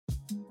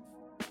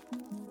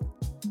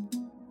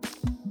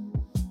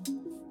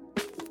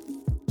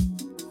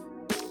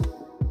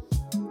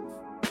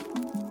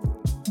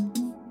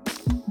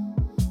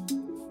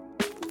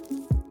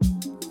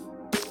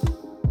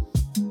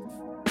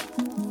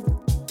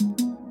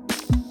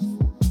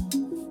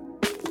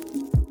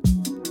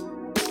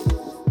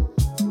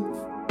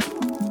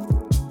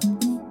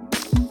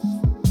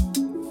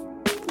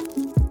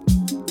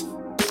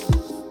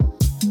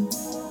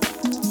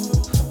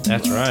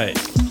right.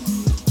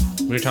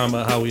 We were talking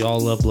about how we all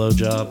love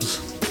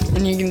blowjobs.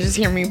 And you can just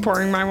hear me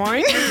pouring my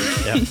wine.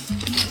 Yep.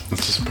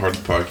 That's just part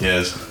of the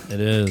podcast. It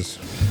is.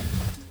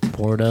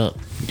 Pour it up.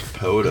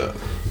 Pour it up.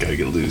 Gotta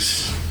get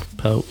loose.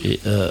 Pour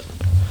it up.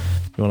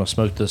 You want to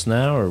smoke this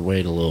now or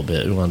wait a little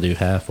bit? We want to do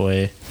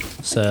halfway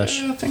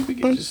sesh? Yeah, I think we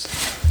can just...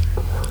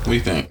 What do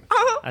you think?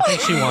 I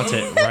think she wants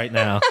it right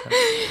now.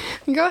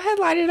 Go ahead,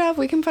 light it up.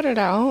 We can put it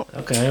out.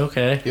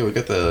 Okay. Yeah, we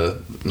got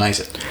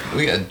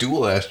we got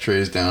dual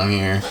ashtrays down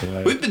here.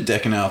 Right. We've been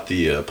decking out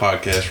the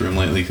podcast room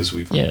lately because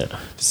we've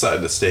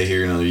decided to stay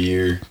here another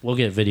year. We'll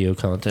get video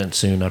content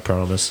soon, I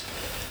promise.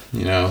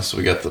 You know, so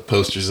we got the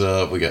posters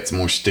up. We got some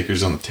more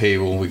stickers on the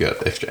table. We got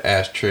the extra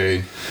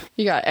ashtray.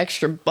 You got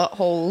extra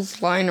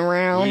buttholes lying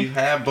around. We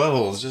have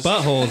buttholes.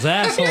 Buttholes,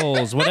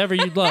 assholes, whatever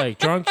you'd like.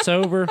 Drunk,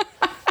 sober.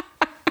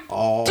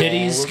 All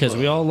titties, because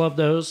we all love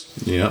those.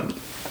 Yep.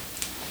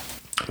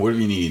 Whatever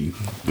you need,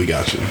 we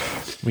got you.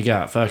 We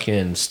got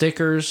fucking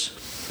stickers.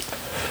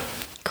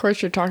 Of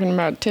course, you're talking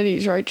about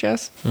titties, right,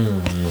 Jess?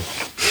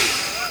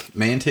 Mm-hmm.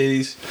 Man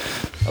titties.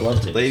 I love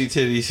titties. Lady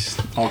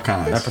titties. All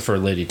kinds. I prefer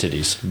lady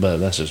titties, but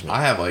that's just me.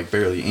 I have like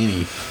barely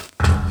any.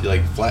 You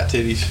like flat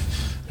titties?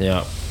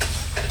 Yeah.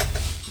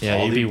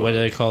 Yeah, you'd be, what do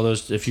they call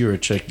those? If you were a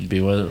chick, you'd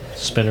be what?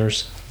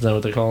 Spinners? Is that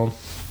what they call them?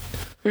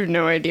 I have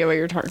no idea what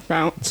you're talking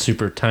about.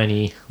 Super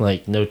tiny,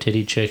 like no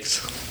titty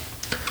chicks.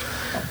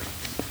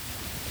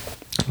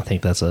 I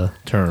think that's a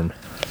term.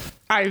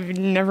 I've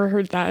never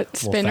heard that.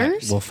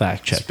 Spinners? We'll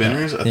fact check.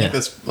 Spinners? That. I think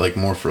that's like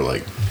more for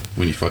like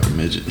when you fuck a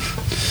midget.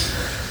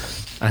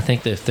 I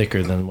think they're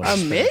thicker than what a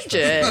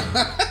midget.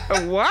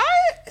 What?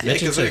 Yeah,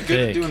 because they're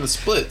good at doing the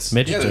splits.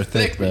 Midgets they're are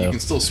thick, but though. you can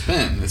still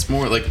spin. It's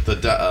more like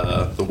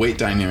the weight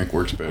dynamic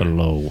works better.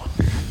 Hello.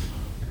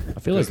 I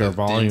feel like our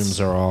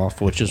volumes are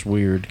off, which is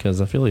weird because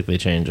I feel like they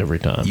change every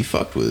time. You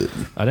fucked with it.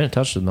 I didn't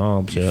touch the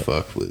knobs yet. You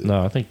fucked with it.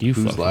 No, I think you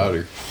Who's fucked louder?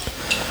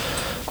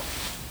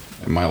 With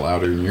it. Am I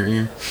louder in your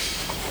ear?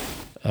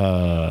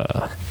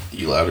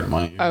 You louder in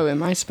my ear? Oh,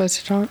 am I supposed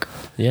to talk?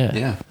 Yeah.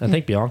 Yeah. I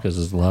think Bianca's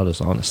is the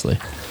loudest, honestly.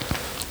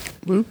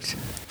 Whoops.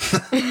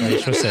 You're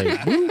supposed to say,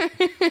 whoop.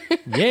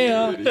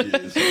 Yeah.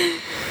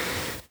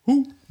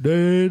 Ooh,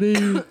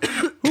 daddy.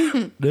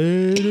 Ooh,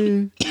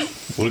 daddy.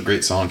 What a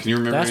great song. Can you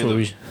remember Can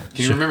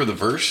you remember the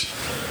verse?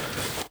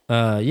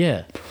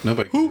 Yeah.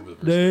 Nobody can remember the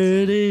verse.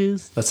 There it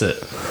is. That's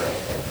it.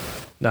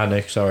 Nah,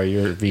 Nick, sorry,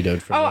 you're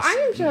vetoed from this.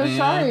 I'm so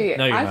sorry.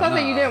 No, you're I not. thought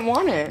that you didn't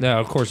want it.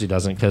 No, of course he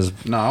doesn't, because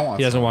No, I want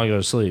he doesn't want to go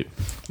to sleep.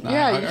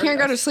 Yeah, you can't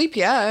go to sleep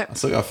yet. I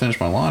still gotta finish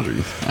my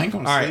laundry. I ain't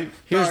going to All sleep. right,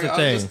 here's the I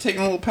thing. was just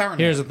taking a little power nap.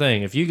 Here's the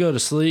thing. If you go to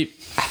sleep...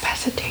 I'll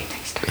pass it to you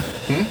next time.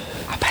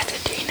 I'll pass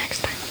it to you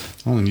next time.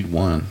 I only need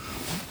one.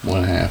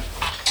 1.5.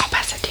 I'll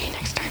pass it to you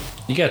next time.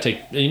 You gotta take...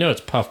 You know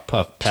it's puff,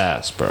 puff,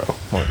 pass, bro.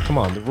 Come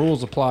on. The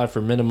rules apply for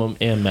minimum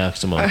and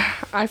maximum.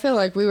 I feel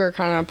like we were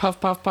kind of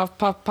puff, puff, puff,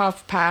 puff,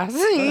 puff,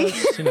 passing.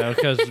 You know,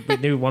 because we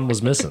knew one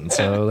was missing,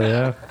 so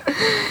yeah.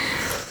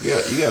 You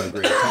got a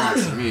great time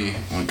for me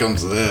when it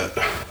comes to that.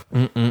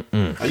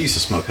 I used to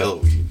smoke hella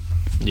weed.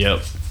 Yep.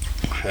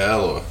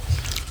 Hella.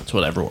 That's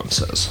what everyone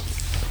says.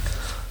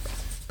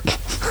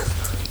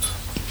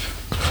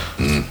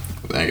 Then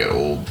I got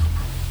old.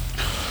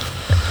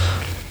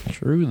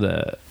 True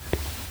that.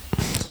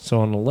 So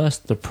on a less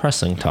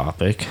depressing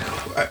topic...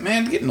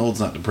 Man, getting old's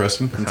not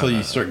depressing until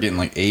you start getting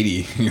like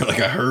 80. And you're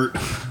like, I hurt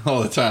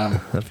all the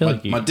time. I feel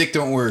like my dick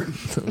don't work.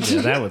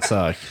 Yeah, that would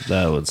suck.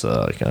 That would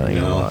suck. I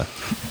ain't gonna lie.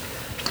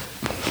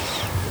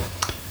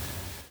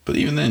 But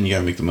even then, you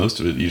gotta make the most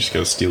of it. You just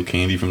gotta steal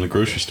candy from the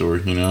grocery store,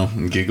 you know,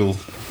 and giggle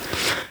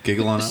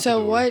on out.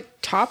 So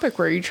what topic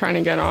were you trying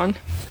to get on?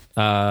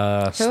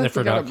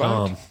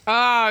 Sniffer.com.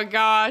 Oh,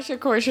 gosh.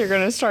 Of course you're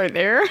going to start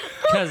there.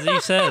 Because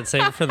you said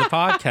save it for the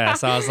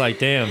podcast. I was like,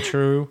 damn,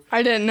 true.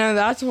 I didn't know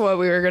that's what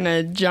we were going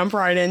to jump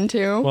right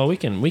into. Well, we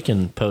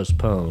can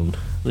postpone.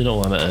 We don't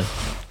want to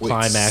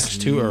climax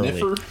too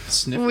early.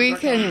 Sniffer? We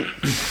can...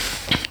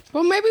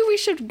 Well, maybe we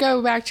should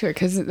go back to it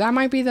because that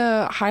might be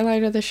the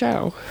highlight of the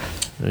show.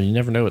 You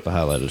never know what the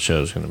highlight of the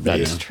show is going to be.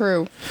 That's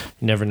true.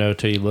 You never know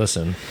till you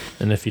listen.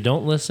 And if you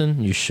don't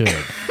listen, you should.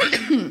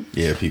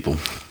 Yeah, people.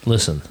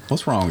 Listen.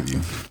 What's wrong with you?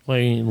 Why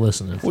are you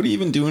listening? What are you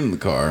even doing in the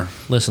car?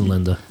 Listen,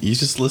 Linda. You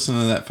just listen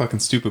to that fucking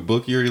stupid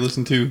book you already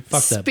listened to?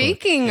 Fuck that book.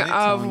 Speaking Ain't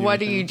of telling you what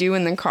do anything. you do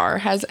in the car,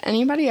 has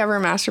anybody ever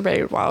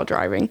masturbated while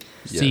driving?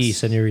 Si,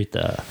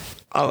 senorita.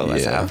 All of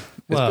us have.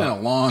 It's Well, been a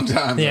long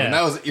time. yeah. Yeah.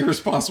 That was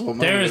irresponsible.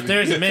 There's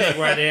a minute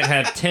where I didn't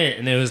have tint,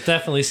 and it was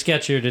definitely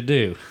sketchier to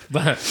do.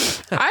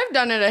 But I've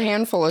done it a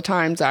handful of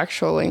times,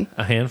 actually.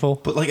 a handful?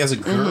 But like as a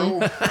girl,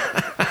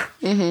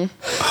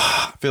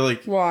 I feel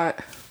like What?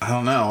 I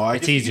don't know. I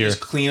It's guess you can easier.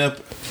 just clean up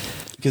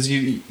because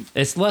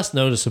It's less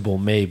noticeable,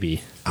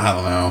 maybe. I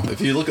don't know if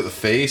you look at the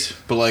face.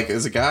 But like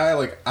as a guy,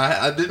 like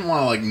I didn't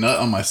want to like nut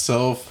on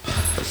myself.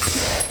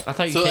 I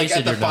thought you So like tasted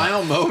at the your nut.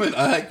 final moment,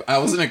 I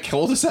was in a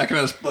cul-de-sac and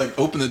I just like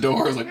opened the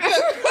door. I was like,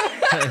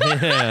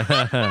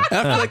 I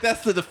feel like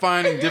that's the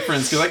defining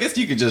difference, because I guess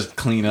you could just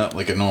clean up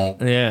like a normal.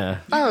 Yeah.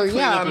 Oh,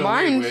 yeah. up in a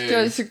Mine's weird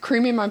way. just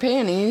creaming my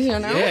panties, you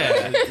know?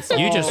 Yeah.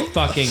 You just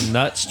fucking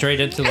nut straight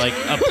into like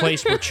a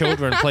place where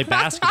children play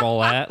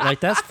basketball at. Like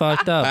that's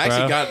fucked up, I actually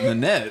bro. got in the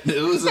net.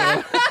 It was,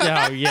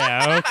 Oh,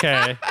 yeah,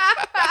 okay.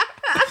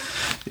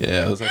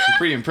 yeah, it was actually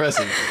pretty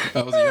impressive.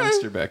 I was a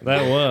youngster back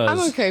then. That was.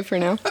 I'm okay for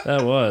now.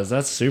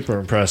 That's super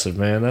impressive,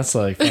 man. That's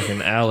like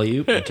fucking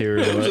alley-oop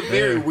material It was a right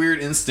very there. weird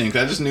instinct.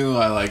 I just knew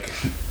I like.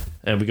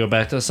 And we go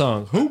back to the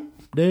song. Hoop.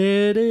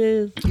 There it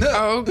is.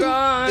 Oh,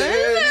 God.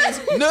 There it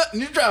is. Nut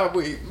in your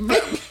driveway.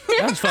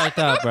 That's fucked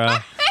up, bro.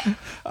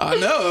 I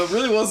know, it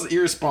really was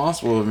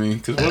irresponsible of me,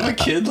 because what if a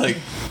kid, like,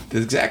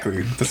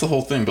 exactly, that's the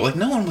whole thing, but like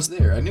no one was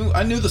there. I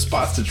knew the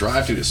spots to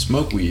drive to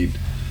smoke weed.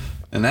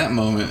 In that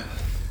moment,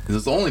 it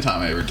was the only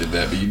time I ever did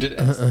that. But you did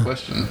ask the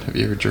question: have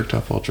you ever jerked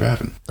off while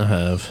driving? I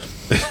have.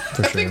 For I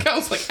sure. think I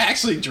was like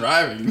actually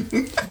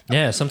driving.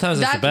 Yeah, sometimes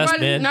it's the best,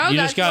 man. No, You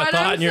that's just got a what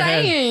thought I'm in your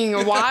head.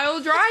 saying.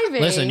 While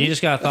driving. Listen, you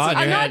just got a thought in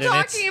I'm your not head.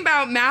 and it's, talking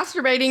about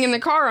masturbating in the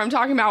car. I'm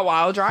talking about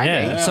while driving.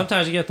 yeah,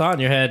 sometimes you get a thought in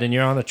your head and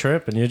you're on a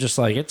trip and you're just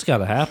like, it's got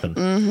to happen.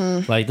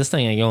 Mm-hmm. Like, this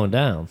thing ain't going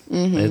down.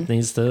 Mm-hmm. It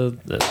needs to,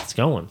 it's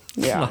going.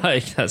 Yeah.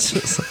 Like, that's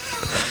just,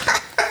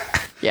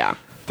 Yeah.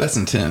 That's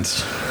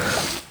intense.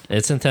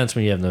 it's intense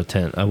when you have no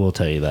tent. I will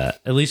tell you that.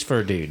 At least for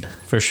a dude,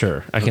 for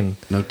sure. I can,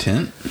 No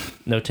tent.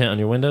 no tent on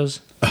your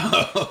windows?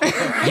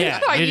 Yeah,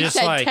 Like you're you just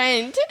said like,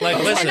 tent. like,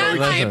 listen, And I'm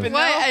listen. like,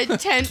 what, a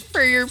tent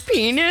for your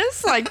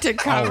penis? Like to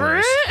cover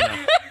Always.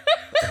 it?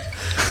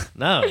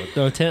 No,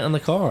 no tent on the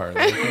car.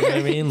 Like, you know what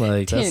I mean?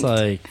 Like,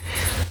 Tint.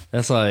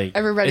 that's like,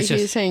 Everybody it's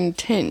who's just saying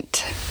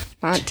tent,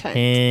 not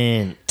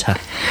tent. tent.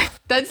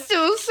 That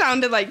still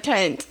sounded like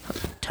tent.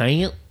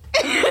 Tent.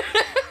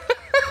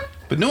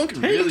 But no one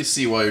can really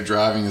see while you're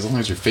driving as long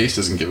as your face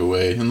doesn't give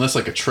away. Unless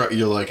like a truck,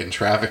 you're like in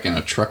traffic and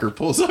a trucker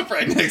pulls up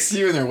right next to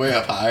you and they're way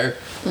up higher.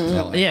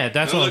 They're like, Yeah,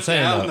 that's they what I'm look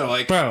saying. down, Though. they're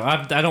like, Bro,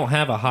 I don't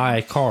have a high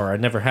car. I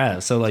never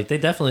have. So like, they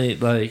definitely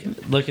like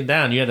looking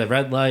down. You had a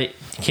red light,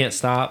 can't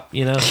stop.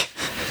 You know,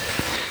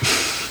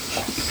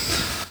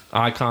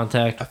 eye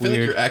contact. I feel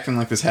Weird. like you're acting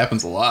like this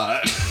happens a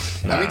lot.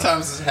 How many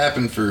times has this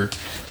happened for?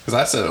 Because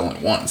I said it only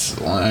once.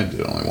 Well, I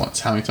did it only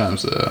once. How many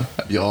times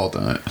have y'all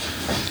done it?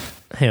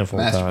 Handful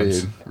of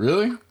times. Masturbated.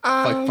 Really?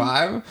 Like 5?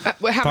 How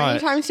many Probably-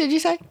 times did you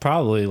say?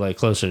 Probably like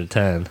closer to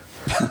 10.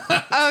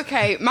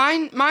 Okay,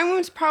 mine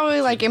was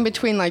probably like in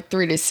between like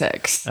 3 to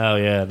 6. Oh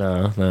yeah,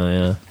 no,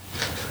 yeah.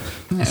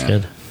 It's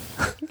good.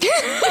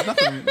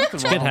 Nothing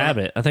It's a good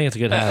habit. I think it's a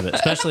good habit,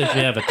 especially if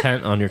you have a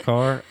tent on your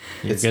car.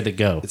 You're good to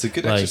go. It's a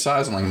good Like,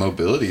 exercise in like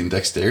mobility and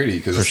dexterity,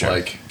 because it's sure.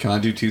 like, can I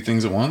do 2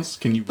 things at once?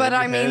 Can you? But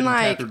rub I your head mean, and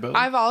tap like, your belly?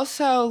 I've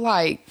also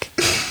like,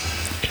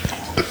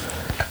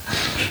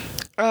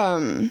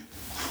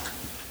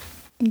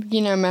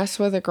 messed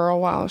with a girl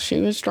while she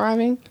was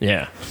driving.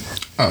 Yeah.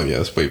 Oh yeah,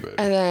 that's way better.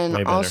 And then Way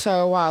better.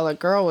 also while a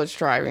girl was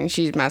driving,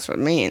 she's messed with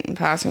me in the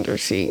passenger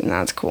seat, and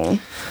that's cool.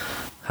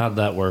 How'd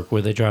that work?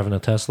 Were they driving a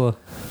Tesla?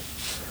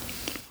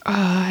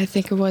 I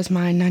think it was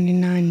my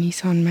 99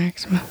 Nissan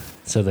Maxima.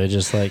 So they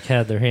just like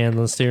had their hand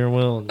on the steering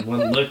wheel and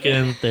weren't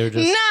looking. They were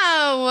just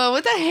No,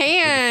 with a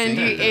hand,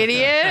 you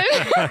idiot.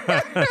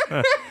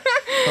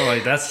 oh,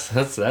 like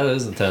that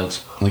is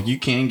intense. Like, you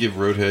can give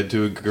roadhead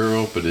to a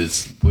girl, but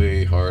it's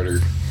way harder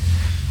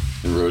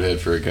than roadhead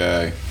for a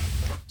guy.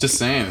 Just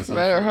saying. It's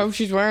Better hope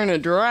she's wearing a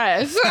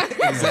dress.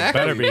 exactly.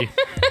 Better be.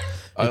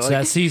 I It's like,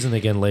 that season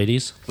again,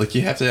 ladies. like,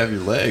 you have to have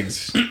your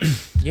legs.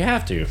 You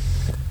have to.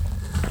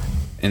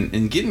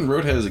 And getting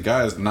roadhead as a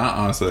guy is not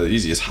honestly that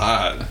easy. It's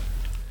hot,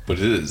 but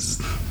it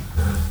is.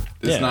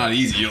 It's Yeah. not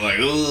easy. You're like,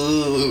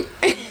 oh.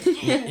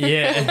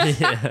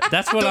 Yeah.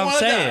 That's what I'm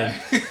saying.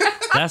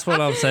 That's what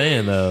I'm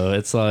saying, though.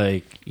 It's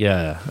like,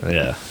 yeah.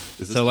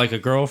 So, like, a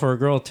girl for a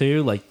girl,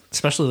 too, like,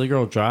 especially the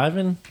girl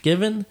driving,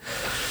 giving,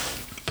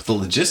 But the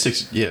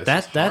logistics, yeah.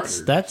 that's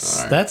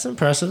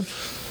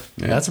impressive.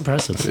 Yeah, That's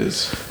impressive. It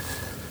is.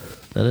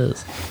 That is.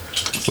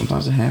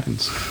 Sometimes it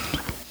happens.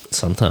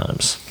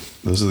 Sometimes.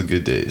 Those are the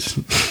good days.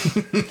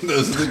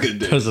 Those are the good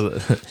days. Because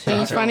of the,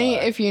 And it's funny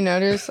if you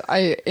notice,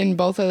 in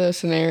both of those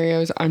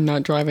scenarios, I'm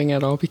not driving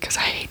at all because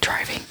I hate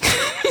driving.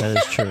 that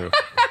is true.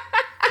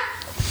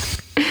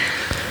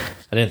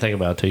 I didn't think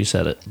about it till you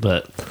said it,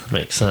 but it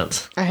makes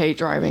sense. I hate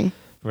driving.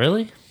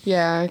 Really?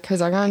 Yeah,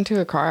 because I got into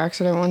a car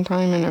accident one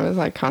time and it was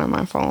like kind of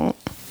my fault.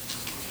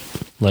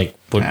 Like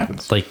what?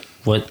 Happens. Like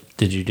what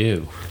did you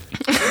do?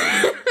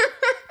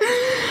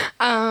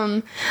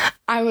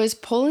 I was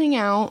pulling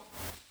out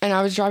and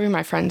I was driving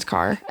my friend's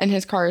car and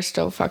his car is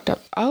still fucked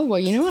up. Oh, well,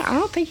 you know what? I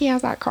don't think he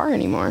has that car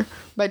anymore.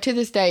 But to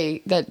this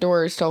day, that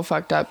door is still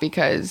fucked up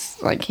because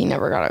like he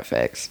never got it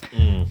fixed.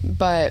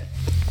 But,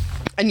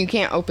 and you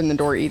can't open the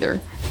door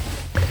either.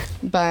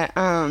 But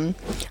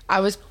I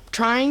was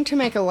trying to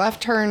make a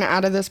left turn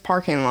out of this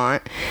parking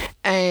lot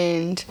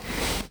and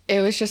it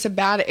was just a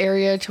bad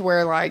area to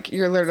where like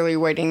you're literally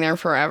waiting there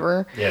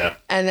forever. Yeah.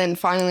 And then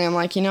finally I'm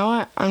like, you know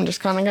what? I'm just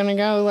kind of going to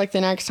go like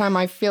the next time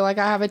I feel like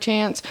I have a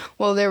chance.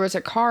 Well, there was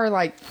a car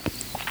like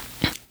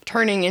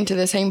turning into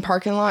the same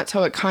parking lot,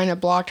 so it kind of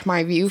blocked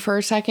my view for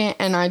a second,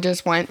 and I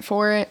just went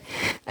for it.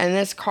 And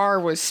this car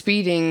was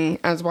speeding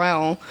as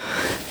well.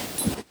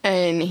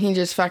 And he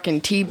just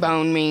fucking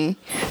T-boned me,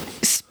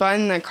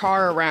 spun the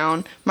car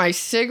around. My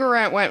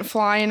cigarette went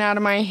flying out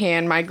of my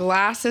hand. My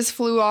glasses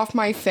flew off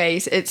my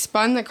face. It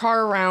spun the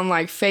car around,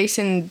 like,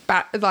 facing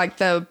back, like,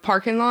 the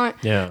parking lot.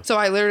 Yeah. So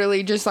I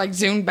literally just, like,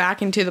 zoomed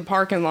back into the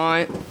parking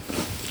lot.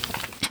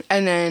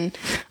 And then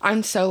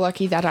I'm so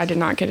lucky that I did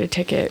not get a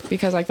ticket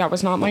because, like, that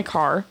was not my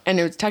car. And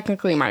it was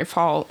technically my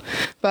fault.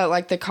 But,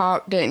 like, the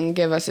cop didn't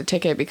give us a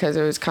ticket because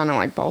it was kind of,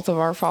 like, both of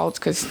our faults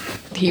because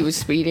he was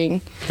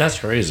speeding. That's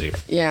crazy.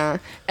 Yeah.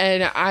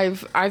 And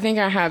I think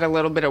I had a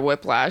little bit of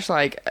whiplash.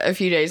 Like, a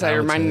few days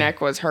later, my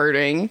neck was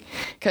hurting.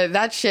 Because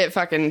that shit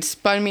fucking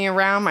spun me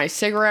around. My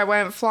cigarette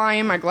went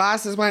flying. My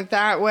glasses went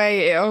that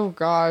way. Oh,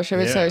 gosh. It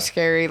was so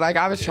scary. Like,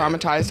 I was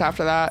traumatized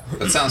after that.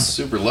 That sounds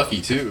super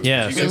lucky, too.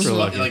 Yeah, you super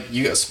lucky. Like,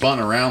 you got spun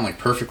around, like,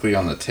 perfectly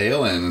on the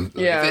tail end.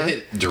 Like, if it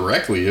hit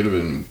directly, it would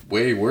have been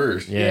way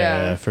worse.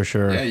 Yeah, for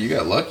sure. Yeah, you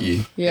got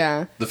lucky.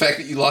 Yeah. The fact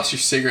that you lost your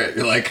cigarette,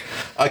 you're like,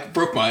 I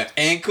broke my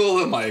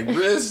ankle and my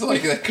wrist.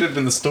 Like, that could have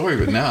been the story,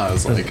 but now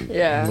it's like,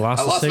 Yeah. I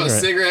lost my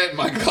cigarette and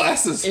my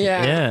glasses.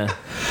 Yeah. Yeah.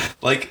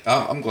 Like,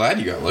 I'm glad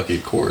you got lucky,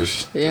 of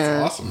course. Yeah.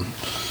 That's awesome.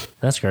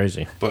 That's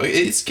crazy. But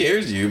it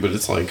scares you, but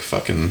it's like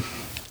fucking...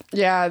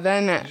 Yeah,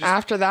 then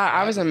after that,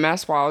 I was a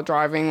mess while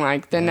driving.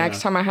 Like, the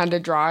next time I had to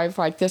drive,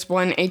 like, this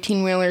one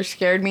 18-wheeler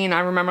scared me, and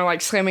I remember,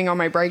 like, slamming on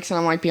my brakes, and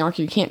I'm like,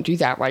 Bianca, you can't do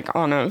that, like,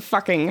 on a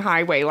fucking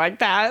highway like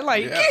that.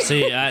 Like,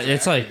 See,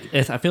 it's like,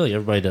 I feel like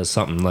everybody does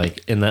something,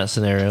 like, in that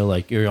scenario,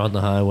 like, you're on the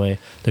highway,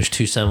 there's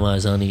two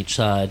semis on each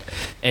side,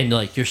 and,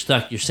 like, you're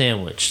stuck, you're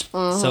sandwiched.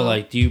 So,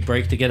 like, do you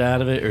brake to get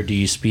out of it, or do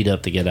you speed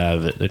up to get out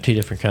of it? They're two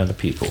different kind of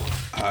people.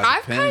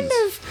 I've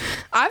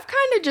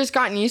kind of just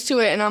gotten used to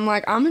it, and I'm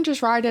like, I'm gonna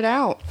just ride it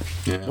out.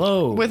 Yeah.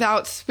 Whoa.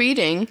 Without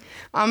speeding,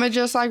 I'm gonna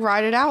just like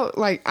ride it out.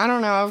 Like, I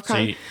don't know, I've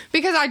kind of,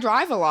 because I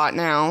drive a lot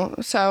now,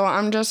 so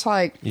I'm just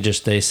like, You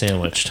just stay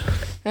sandwiched.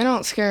 they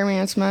don't scare me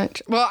as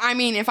much. Well, I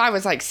mean, if I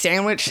was like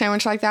sandwich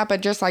like that,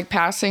 but just like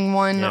passing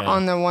one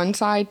on the one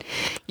side,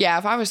 yeah.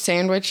 If I was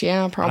sandwich,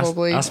 yeah,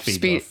 probably I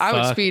speed. I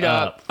would speed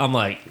up. I'm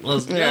like,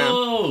 let's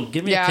go.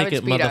 Give me a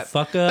ticket,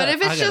 motherfucker. But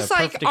if it's just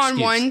like on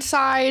one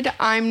side,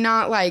 I'm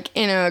not like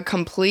in a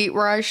complete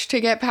rush to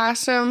get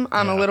past them.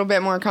 I'm a little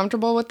bit more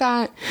comfortable with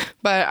that.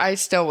 But I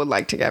still would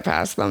like to get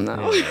past them,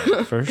 though.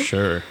 Yeah, for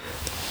sure.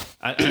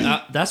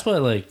 That's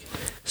what, like,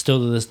 still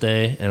to this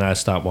day, and I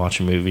stopped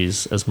watching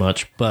movies as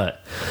much, but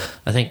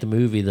I think the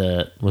movie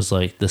that was,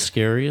 like, the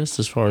scariest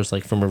as far as,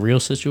 like, from a real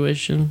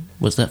situation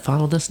was that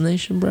Final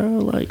Destination, bro.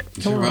 Like,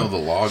 come on. The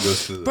log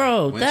goes through the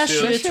bro, that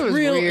shit's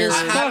real as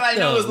fuck. How did I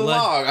know it was the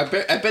like, log?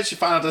 I bet you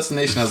Final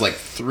Destination has like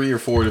 3 or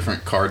 4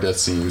 different car death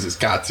scenes. It's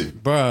got to.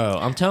 Bro,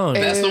 I'm telling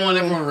you. That's the one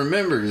everyone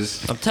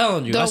remembers. I'm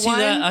telling you.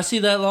 I see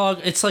that log.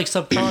 It's like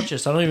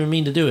subconscious. I don't even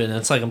mean to do it. And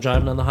it's like I'm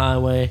driving on the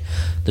highway.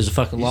 There's a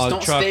fucking log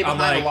don't truck. Stay I'm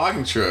behind like, a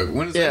logging truck.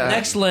 When is that?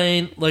 Next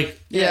lane. Like,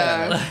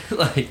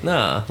 like,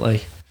 nah.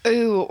 Like,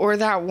 ooh, or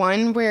that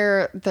one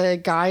where the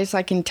guy's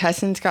like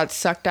intestines got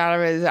sucked out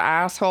of his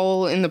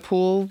asshole in the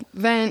pool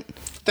vent.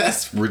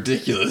 That's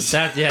ridiculous.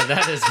 That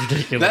is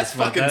ridiculous. That's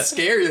fucking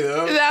scary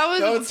though.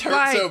 That was hurt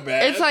like, so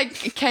bad. It's like,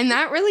 can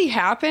that really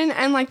happen?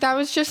 And like, that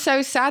was just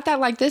so sad that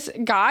like this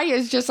guy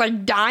is just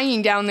like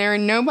dying down there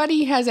and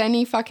nobody has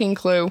any fucking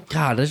clue.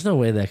 God, there's no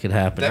way that could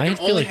happen. That I can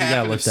feel only like you gotta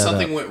happen look if that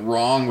something up. went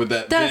wrong with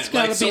that That's vent.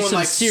 gotta Like be someone some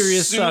like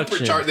serious suction.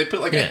 supercharged. They put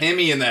like a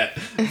Hemi in that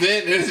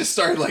vent and it just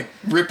started like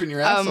ripping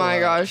your ass. Oh my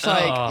gosh,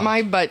 like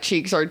my butt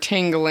cheeks are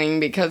tingling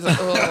because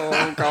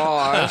oh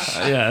gosh.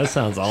 Yeah, that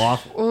sounds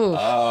awful. Ooh.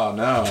 Oh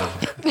no.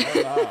 Oh,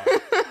 no.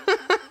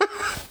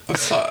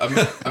 I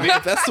mean,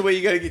 if that's the way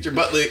you gotta get your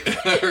butt licked.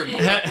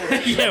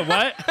 Yeah,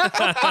 what?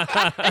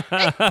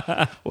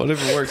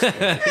 Whatever works.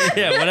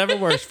 Yeah, whatever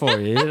works for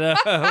you. You know,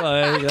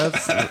 like,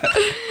 that's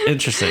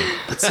interesting.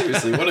 But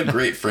seriously, what a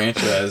great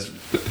franchise,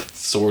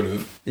 sort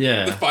of.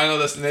 Yeah. The Final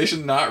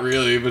Destination, not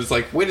really, but it's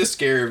like way to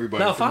scare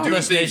everybody No, from Final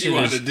doing things you Destination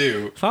wanted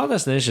to do. Final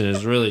Destination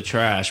is really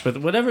trash, but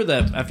whatever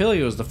that, I feel like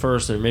it was the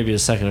first or maybe the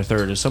second or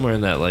third, or somewhere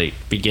in that like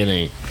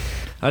beginning.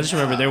 I just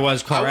remember there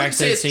was car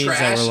accident scenes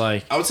that were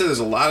like... I would say there's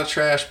a lot of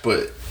trash,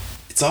 but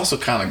it's also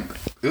kind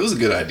of... It was a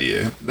good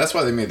idea. That's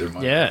why they made their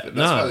money. Yeah, That's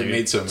why they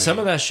made so many. Some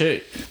of that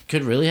shit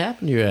could really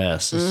happen to your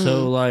ass.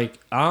 So, like,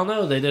 I don't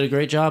know. They did a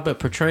great job at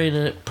portraying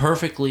it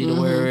perfectly to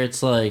where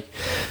it's like,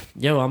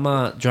 yo, I'm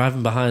not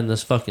driving behind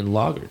this fucking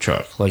logger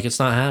truck. Like, it's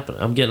not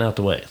happening. I'm getting out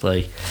the way.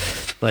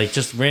 Like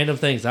just random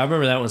things. I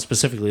remember that one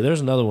specifically.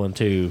 There's another one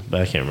too, but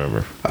I can't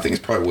remember. I think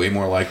it's probably way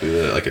more likely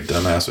that like a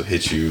dumbass would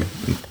hit you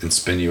and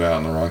spin you out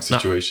in the wrong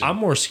situation. I'm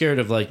more scared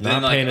of like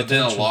not paying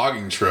attention. Than a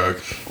logging truck.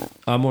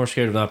 I'm more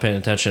scared of not paying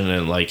attention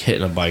and like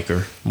hitting a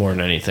biker more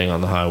than anything on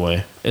the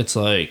highway. It's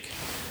like,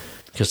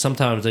 because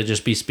sometimes they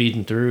just be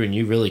speeding through and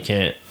you really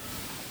can't.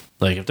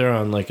 Like if they're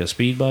on like a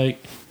speed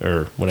bike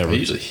or whatever. I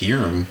usually hear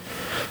them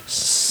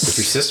if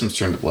your system's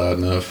turned up loud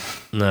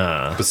enough.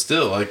 Nah. But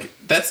still, like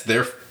that's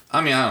their. I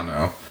mean, I don't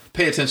know.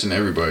 pay attention to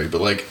everybody.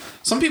 But like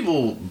some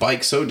people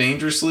bike so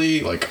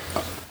dangerously, like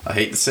I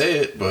hate to say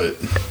it, but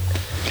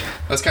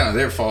that's kind of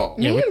their fault.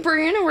 Me and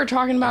Brianna were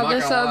talking about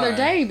this the other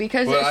day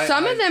because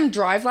some of them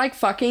drive like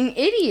fucking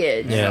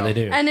idiots. Yeah, they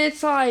do. And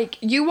it's like,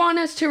 you want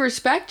us to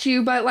respect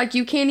you, but like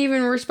you can't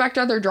even respect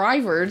other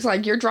drivers.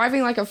 Like you're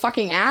driving like a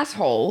fucking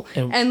asshole.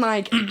 And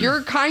like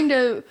you're kind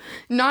of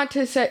not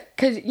to say,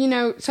 because you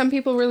know, some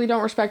people really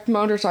don't respect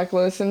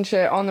motorcyclists and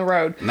shit on the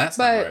road. And that's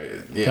not right.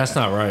 Yeah. That's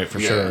not right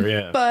for sure,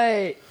 yeah.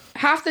 But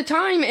half the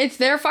time, it's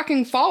their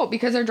fucking fault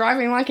because they're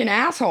driving like an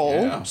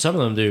asshole. Yeah. Some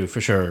of them do, for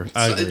sure.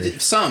 I agree.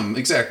 Some,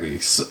 exactly.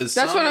 That's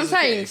what I'm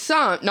saying.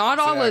 Some. Not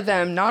all of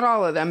them. Not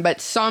all of them. But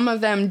some of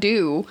them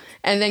do.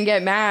 And then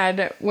get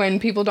mad when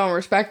people don't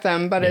respect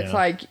them. But it's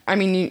like, I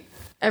mean,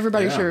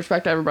 everybody should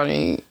respect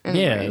everybody.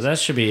 Anyways. Yeah,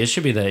 it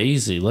should be that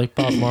easy. Like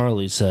Bob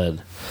Marley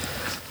said,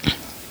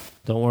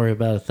 don't worry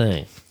about a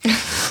thing.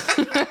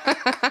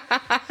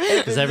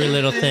 Because every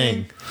little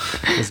thing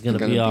is going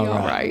to be all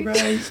right.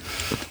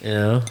 You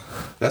know?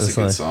 That's a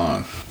good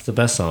song. It's the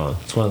best song.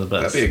 It's one of the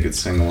best. That'd be a good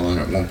sing-along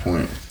at one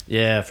point.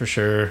 Yeah, for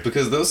sure.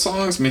 Because those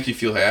songs make you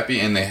feel happy,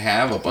 and they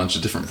have a bunch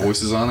of different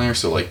voices on there,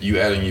 so like you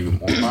adding even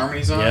more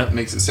harmonies on it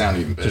makes it sound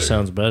even better. Just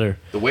sounds better.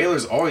 The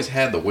Wailers always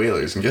had the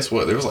Wailers, and guess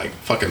what? There was like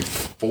fucking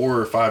 4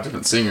 or 5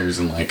 different singers,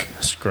 and like...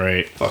 It's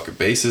great. Fucking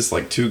bassist,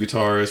 like 2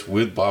 guitarists,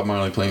 with Bob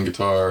Marley playing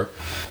guitar.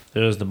 It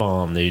was the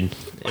bomb, dude.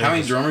 How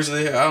many drummers do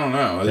they have? I don't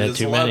know.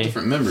 There's a lot of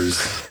different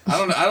members. I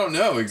don't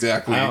know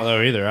exactly. I don't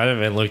know either. I didn't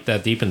even look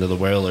that deep into the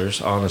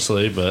Wailers,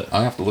 honestly, but...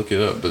 I have to look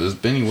it up, but it's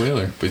Benny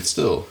Wailer, but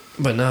still...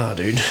 But nah,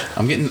 dude.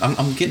 I'm getting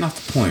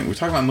off the point. We're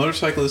talking about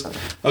motorcyclists.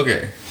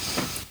 Okay.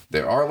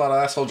 There are a lot of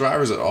asshole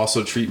drivers that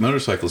also treat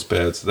motorcyclists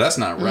bad, so that's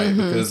not right.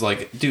 Because,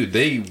 like, dude,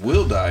 they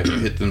will die if you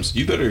hit them, so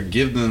you better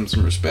give them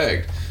some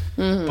respect.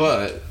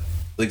 But,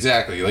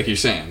 exactly, like you're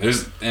saying,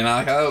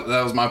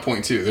 that was my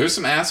point, too. There's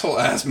some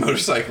asshole-ass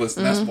motorcyclists,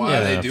 and that's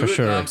why they do it.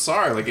 Sure. And I'm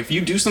sorry. Like, if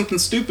you do something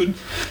stupid,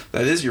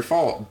 that is your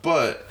fault,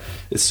 but...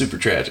 It's super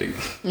tragic.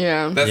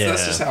 Yeah.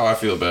 That's just how I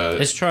feel about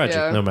it. It's tragic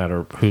no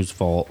matter whose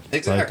fault.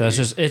 Exactly.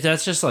 Like,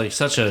 that's just like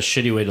such a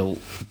shitty way to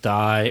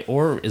die,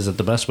 or is it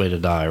the best way to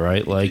die,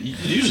 right? Like you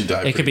usually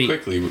die pretty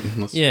quickly.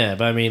 Yeah,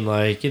 but I mean,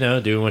 like, you know,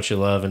 doing what you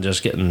love and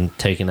just getting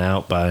taken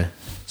out by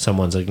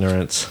someone's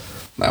ignorance.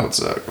 That would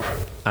suck.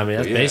 I mean,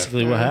 that's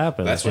basically what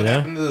happens. That's what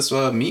happened to this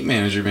meat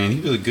manager, man.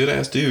 He was a good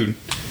ass dude.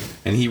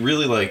 And he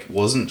really, like,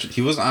 wasn't...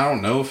 I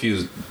don't know if he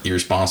was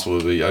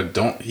irresponsible,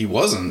 but he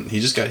wasn't. He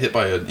just got hit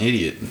by an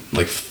idiot,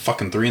 like,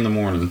 fucking 3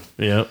 a.m.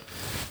 Yep.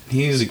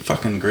 He's a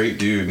fucking great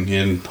dude.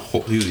 He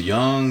was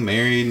young,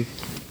 married.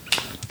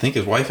 I think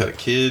his wife had a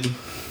kid.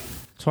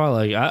 That's why,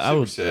 like, I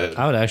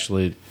would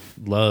actually...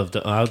 I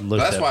would look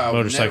at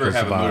motorcycles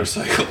to buy.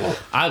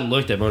 I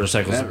looked at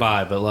motorcycles to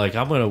buy, but like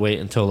I'm gonna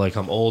wait until like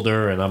I'm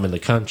older and I'm in the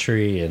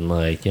country and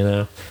like, you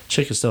know,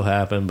 shit can still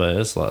happen, but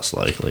it's less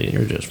likely.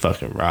 You're just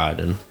fucking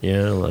riding, you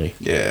know, like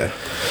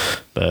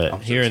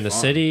But here in the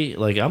city,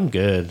 like I'm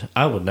good.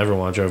 I would never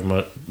want to drive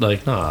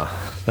like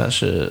that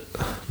shit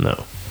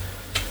no.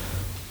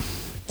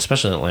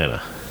 Especially in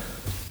Atlanta.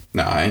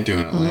 No, I ain't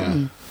doing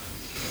Atlanta.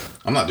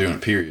 I'm not doing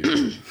it. Period.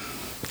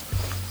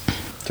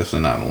 Definitely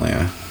not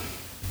Atlanta.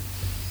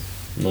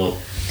 No.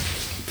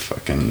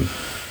 Fucking.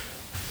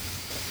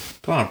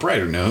 But on a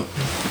brighter note.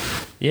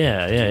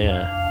 Yeah.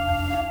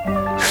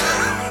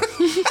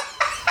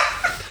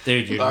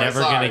 Dude, you're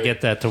never gonna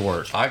get that to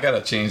work. I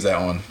gotta change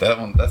that one.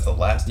 That's the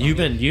last time. You've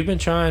been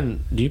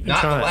trying.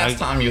 Not the last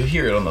time you'll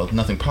hear it on the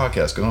Nothing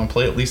Podcast. Go on,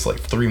 play at least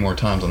like 3 more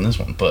times on this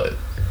one. But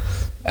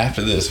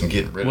after this, I'm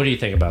getting rid of it. What do you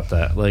think about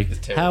that?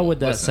 Like, how would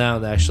that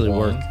sound actually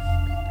work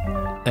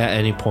at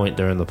any point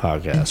during the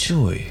podcast?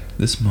 Enjoy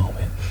this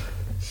moment.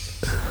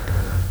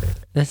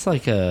 It's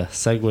like a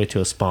segue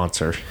to a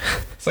sponsor.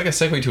 It's like a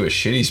segue to a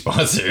shitty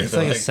sponsor. It's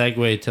like a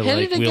segue to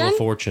like Wheel of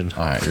Fortune.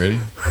 All right, ready?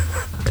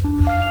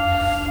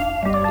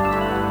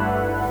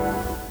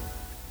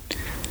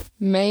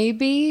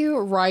 Maybe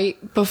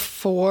right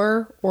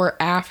before or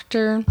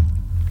after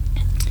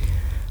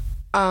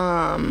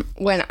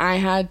when I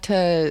had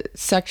to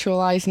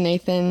sexualize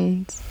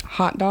Nathan's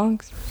hot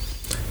dogs.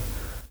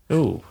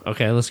 Ooh,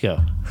 okay, let's go.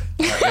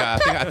 Right, yeah,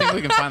 I think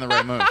we can find the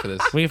right moment for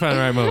this. We can find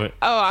the right moment.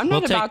 Oh, I'm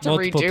not about to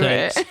redo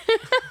it.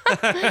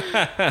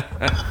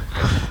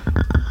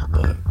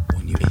 But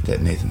when you ate that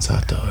Nathan's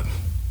hot dog.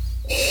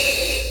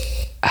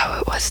 Oh,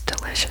 it was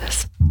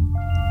delicious.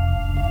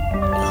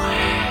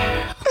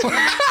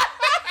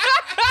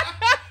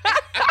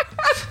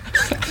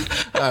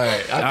 All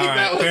right,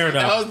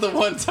 that was the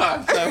one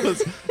time. That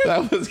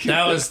was good.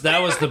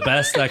 That was the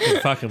best that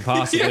could fucking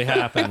possibly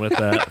happen with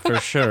that, for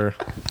sure.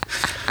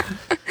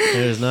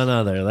 There's none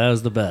other. That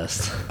was the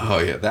best. Oh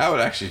yeah, that would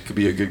actually could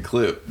be a good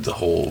clip. The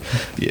whole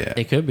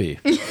it could be.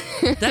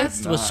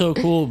 That's what's so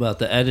cool about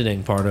the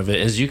editing part of it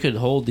is you could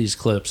hold these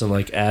clips and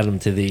like add them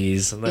to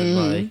these, and then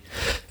like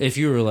if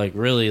you were like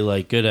really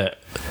like good at,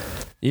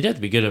 you'd have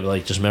to be good at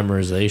like just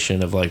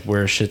memorization of like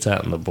where shit's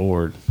at on the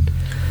board.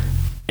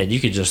 And you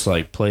could just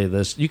like play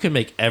this. You can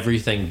make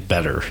everything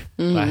better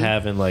by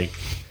having like,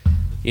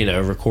 you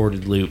know,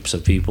 recorded loops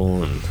of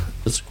people, and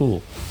It's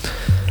cool.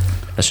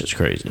 That's just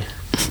crazy.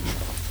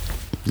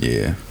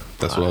 Yeah,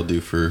 that's what I'll do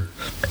for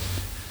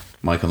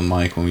Mike on the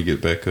mic when we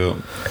get back up.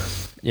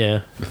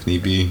 Yeah. If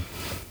need be.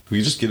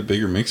 We just get a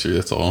bigger mixer,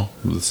 that's all.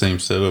 With the same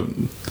setup.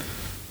 You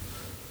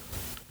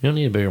don't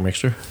need a bigger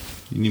mixer.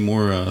 You need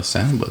more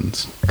sound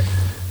buttons.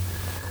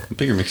 A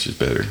bigger mixer's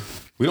better.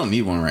 We don't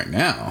need one right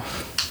now.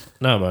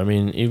 No, but I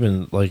mean,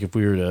 even like if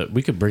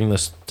we could bring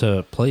this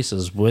to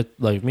places with,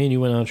 like me and you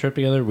went on a trip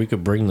together, we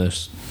could bring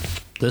this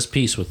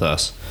piece with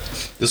us.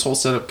 This whole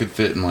setup could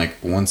fit in like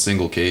one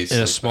single case.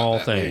 In a small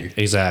thing. Big.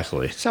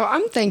 Exactly. So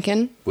I'm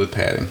thinking. With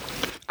padding.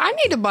 I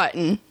need a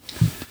button.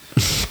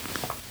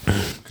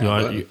 All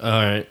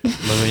right.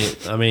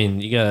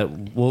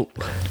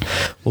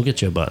 We'll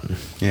get you a button.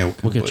 Yeah,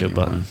 we'll get you a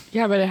button.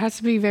 Yeah, but it has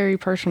to be very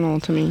personal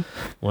to me.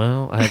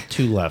 Well, I have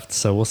 2 left,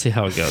 so we'll see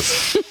how it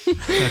goes.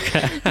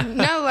 Okay.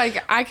 No,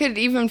 like I could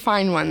even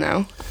find one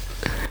though.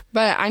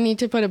 But I need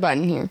to put a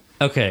button here.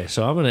 Okay,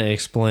 so I'm going to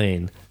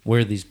explain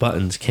where these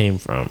buttons came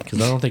from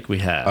because I don't think we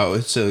have. Oh,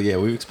 so yeah,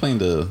 we've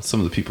explained to some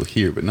of the people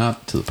here, but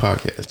not to the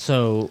podcast.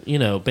 So,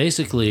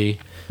 basically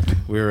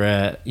we're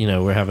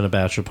having a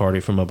bachelor party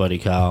for my buddy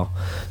Kyle,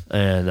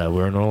 and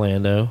we're in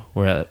Orlando.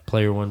 We're at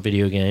Player One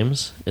Video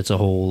Games. It's a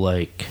whole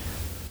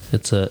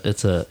it's a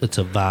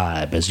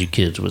vibe, as you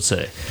kids would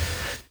say.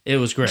 It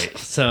was great.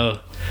 So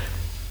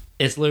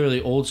it's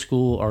literally old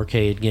school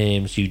arcade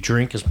games. You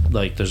drink,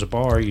 there's a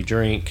bar, you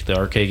drink. The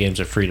arcade games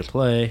are free to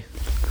play,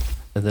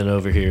 and then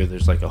over here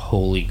there's like a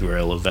holy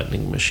grail of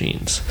vending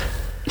machines.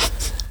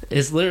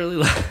 It's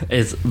literally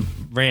it's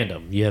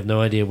random. You have no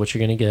idea what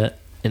you're gonna get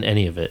in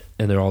any of it,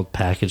 and they're all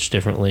packaged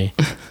differently.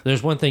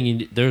 There's one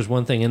thing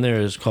in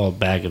there is called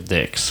bag of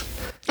dicks.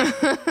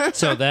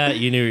 So that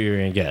you knew what you were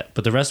gonna get,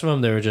 but the rest of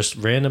them, they were just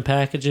random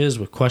packages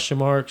with question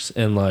marks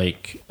and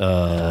like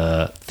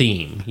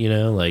theme,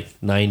 like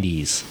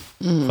 90s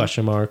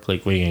question mark,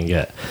 like what are you gonna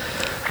get?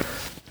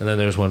 And then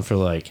there's one for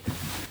like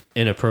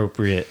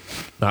inappropriate,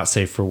 not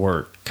safe for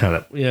work kind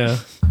of.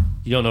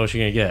 You don't know what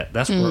you're gonna get.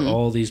 That's where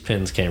all these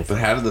pins came from.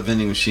 But how did the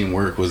vending machine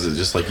work? Was it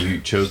just like you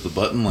chose the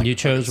button? Like you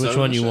chose which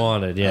one you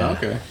wanted. Yeah. Oh,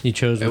 okay. You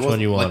chose which one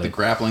you wanted. Like the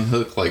grappling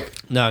hook, like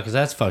no, because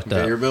that's fucked up.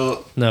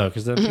 Vanderbilt. No,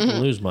 because then people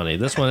lose money.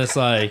 This one, it's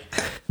like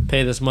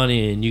pay this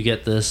money and you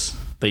get this,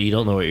 but you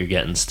don't know what you're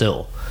getting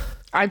still.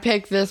 I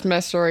picked this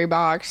mystery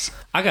box.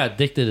 I got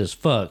addicted as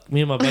fuck.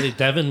 Me and my buddy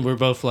Devin, we're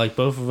both like,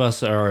 both of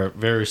us are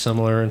very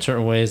similar in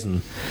certain ways,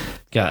 and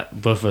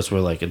both of us were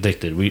like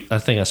addicted. I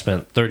think I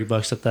spent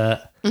 $30 at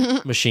that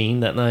machine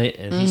that night,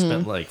 and he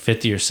spent like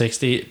 50 or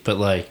 60. But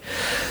like,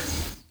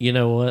 you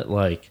know what?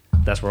 Like,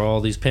 that's where all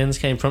these pins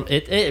came from.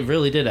 It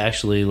really did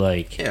actually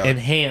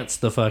enhance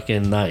the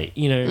fucking night.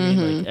 You know what I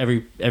mean?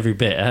 Like every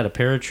bit. I had a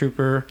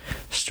paratrooper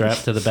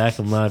strapped to the back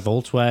of my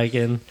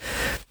Volkswagen,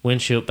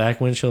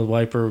 back windshield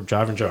wiper,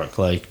 driving drunk.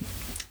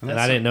 And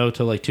I didn't know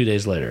till like 2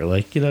 days later.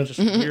 Just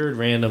weird,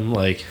 random,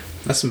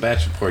 That's some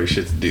bachelor party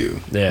shit to do.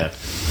 Yeah.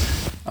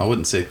 I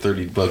wouldn't say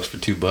 $30 for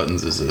 2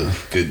 buttons is a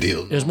good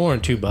deal. There's more than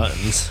 2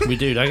 buttons.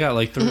 I got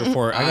like 3 or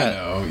 4. I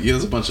know. Yeah,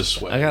 there's a bunch of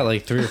sweat. I got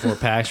like 3 or 4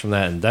 packs from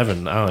that, and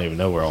Devin, I don't even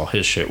know where all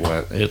his shit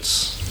went.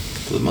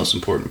 The most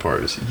important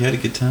part is you had a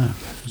good time.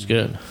 It was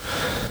good.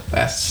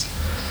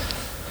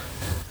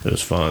 It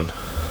was fun.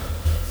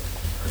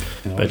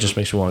 But it just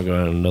makes me want to go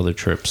on another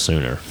trip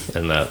sooner,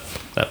 and that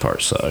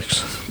part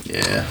sucks.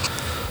 Yeah.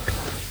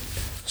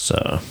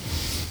 So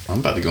I'm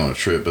about to go on a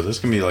trip, but this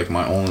can be like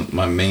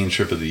my main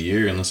trip of the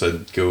year, unless I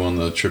go on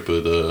the trip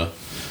with our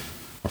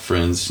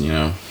friends,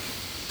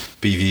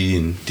 BV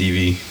and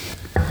DV.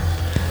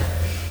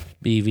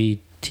 BV,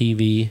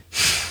 TV,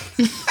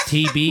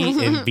 TB,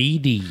 and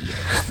VD.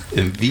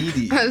 And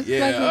VD. I was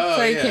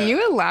Yeah. Can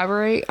you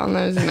elaborate on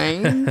those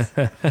names?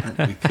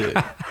 We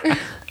could.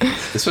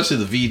 Especially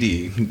the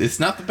VD. It's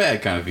not the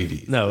bad kind of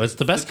VD. No, it's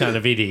the best kind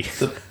of VD.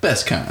 The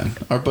best kind.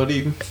 Our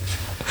buddy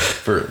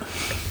Bert.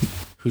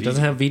 Who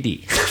doesn't have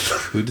VD?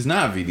 Who does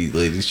not have VD,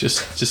 ladies?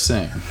 Just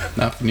saying.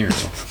 Not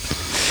venereal.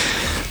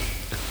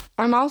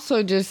 I'm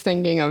also just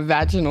thinking of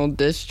vaginal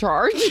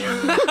discharge.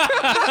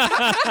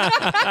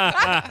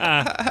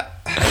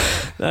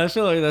 I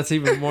feel like that's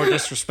even more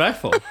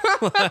disrespectful.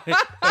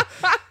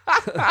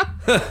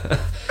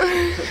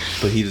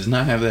 But he does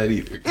not have that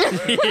either.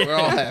 We're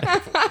all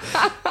happy.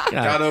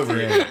 Got over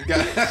it.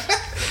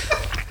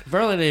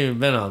 Verlin ain't even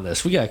been on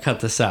this. We gotta cut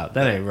this out.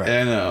 That ain't right.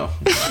 I know.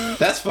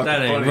 That's fucking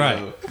that ain't funny, right.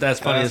 though.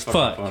 That's funny as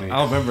fuck. Funny.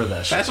 I'll remember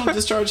that shit. Vaginal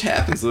discharge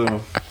happens, though.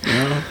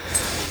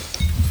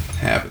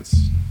 Happens.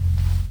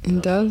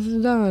 It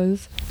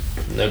does.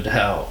 No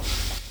doubt.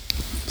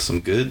 Some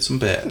good, some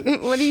bad.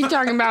 What are you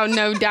talking about?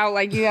 No doubt,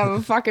 like you have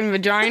a fucking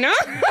vagina?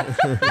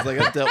 It's like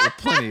I've dealt with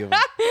plenty of them.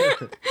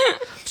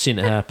 Seen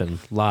it happen.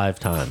 Live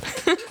time.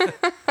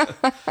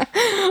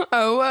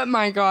 Oh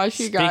my gosh,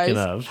 you guys. Speaking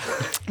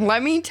of.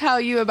 Let me tell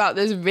you about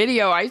this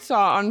video I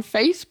saw on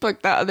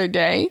Facebook the other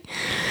day.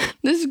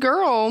 This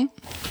girl,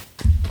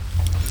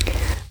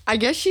 I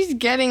guess she's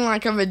getting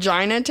like a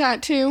vagina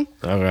tattoo.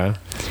 Okay.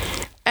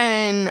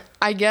 And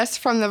I guess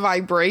from the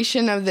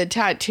vibration of the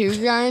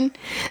tattoo gun,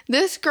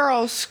 this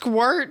girl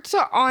squirts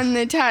on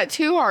the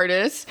tattoo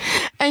artist,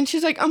 and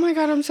she's like, "Oh my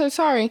God, I'm so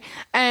sorry."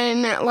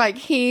 And like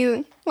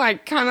he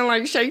like kind of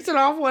like shakes it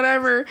off,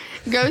 whatever,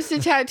 goes to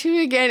tattoo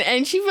again,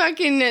 and she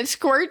fucking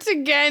squirts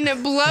again,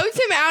 blows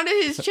him out of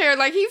his chair,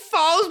 like he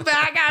falls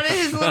back out of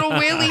his little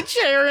wheelie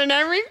chair and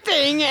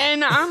everything.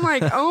 And I'm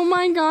like, oh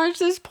my gosh,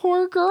 this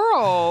poor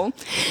girl.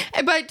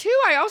 But two,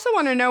 I also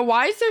want to know,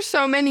 why is there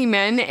so many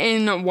men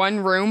in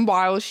one room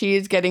while she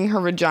is getting her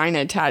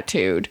vagina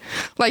tattooed?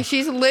 Like,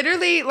 she's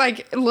literally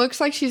like, looks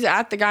like she's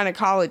at the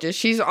gynecologist.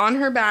 She's on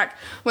her back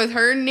with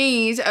her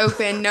knees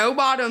open, no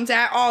bottoms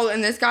at all,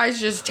 and this guy's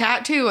just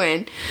tattooing.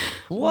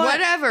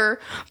 Whatever.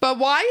 But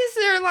why is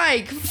there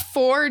like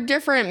 4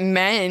 different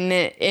men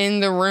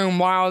in the room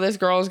while this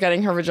girl's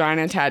getting her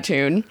vagina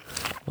tattooed?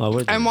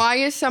 And why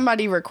is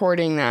somebody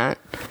recording that?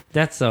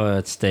 That's so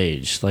it's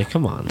staged. Like,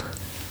 come on.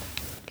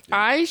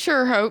 I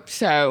sure hope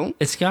so.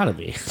 It's gotta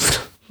be.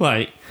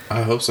 Like,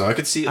 I hope so. I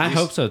could see. I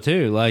hope so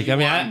too. Like, I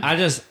mean,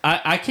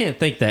 I can't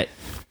think that.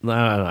 No,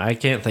 I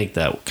can't think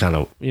that kind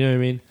of. You know what I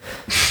mean?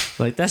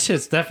 Like, that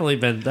shit's definitely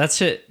been. That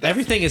shit.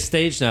 Everything is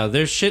staged now.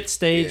 There's shit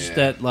staged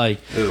that like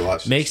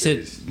makes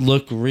it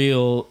look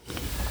real,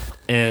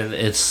 and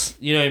it's,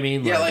 you know what I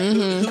mean? Yeah, like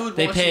who would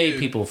they want pay you,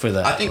 people for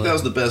that. I think that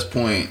was the best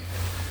point.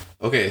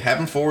 Okay,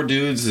 having 4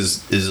 dudes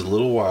is a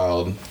little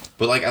wild.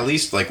 But, like, at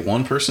least, like,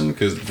 one person,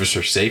 because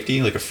for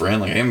safety, like a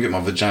friend, like, hey, I'm getting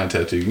my vagina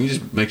tattooed. Can you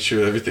just make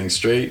sure everything's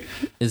straight?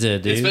 Is it a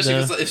dude,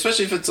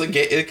 especially if it's like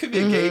gay, it could be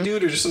a gay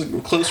dude or just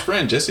a close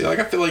friend. Jesse, like,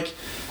 I feel like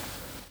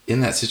in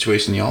that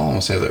situation, y'all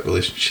almost have that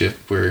relationship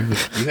where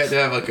you had to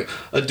have, like,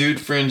 a dude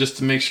friend just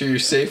to make sure you're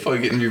safe while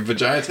getting your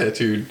vagina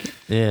tattooed.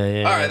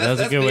 Yeah. All right,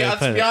 that's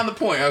beyond the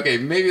point. Okay,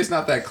 maybe it's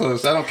not that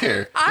close. I don't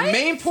care. The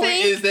main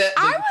point is that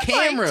the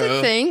camera,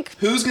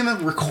 who's going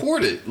to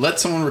record it? Let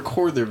someone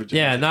record their vagina.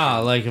 Yeah, nah,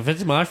 like, if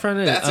it's my friend,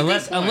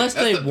 unless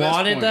they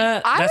wanted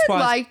that, I would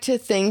like to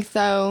think,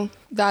 though,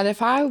 that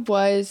if I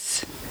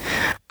was...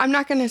 I'm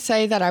not going to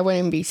say that I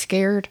wouldn't be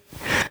scared,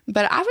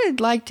 but I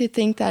would like to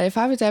think that if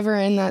I was ever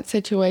in that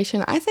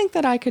situation, I think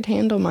that I could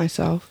handle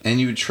myself. And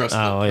you would trust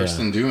the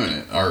person doing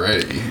it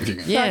already.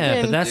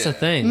 Yeah, but that's the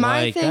thing.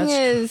 My thing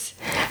is,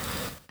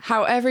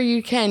 however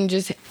you can,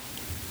 just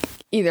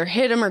either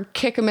hit him or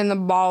kick him in the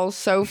balls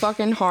so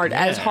fucking hard,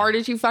 as hard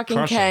as you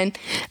fucking can.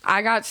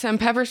 I got some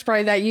pepper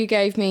spray that you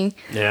gave me.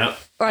 Yeah.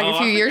 Like a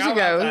few years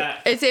ago.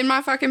 It's in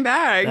my fucking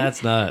bag.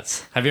 That's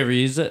nuts. Have you ever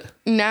used it?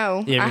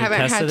 No, I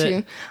haven't had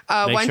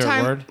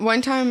to.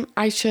 One time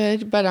I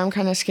should, but I'm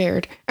kind of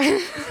scared.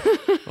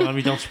 Well, I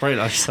mean, don't spray it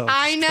on yourself.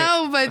 I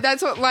know, but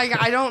that's what,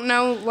 like, I don't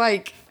know,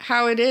 like,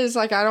 how it is.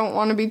 Like, I don't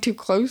want to be too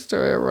close to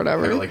it or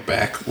whatever. Like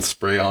back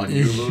spray on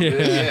you a little bit.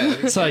 Yeah,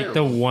 it's like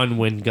the one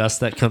wind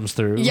gust that comes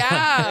through.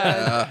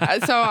 Yeah.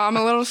 So I'm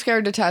a little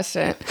scared to test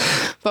it.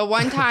 But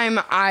one time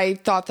I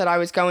thought that I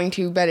was going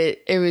to, but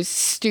it was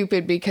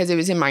stupid because it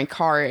was in my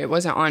car. It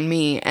wasn't on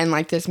me. And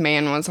like this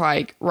man was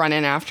like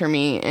running after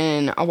me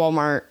in a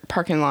Walmart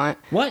parking lot.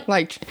 What?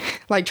 Like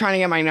trying to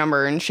get my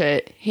number and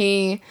shit.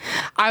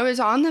 I was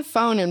on the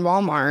phone in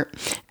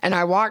Walmart and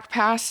I walked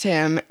past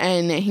him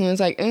and he was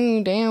like,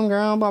 "Ooh, damn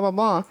girl, blah, blah,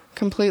 blah."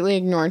 Completely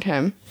ignored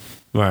him.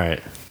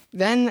 Right.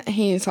 Then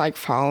he's like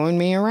following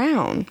me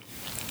around.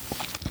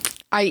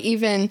 I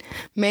even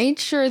made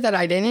sure that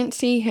I didn't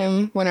see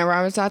him whenever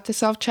I was at the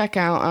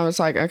self-checkout. I was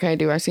like, okay,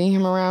 do I see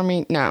him around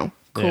me? No.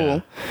 Cool.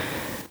 Yeah.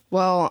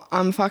 Well,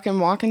 I'm fucking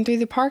walking through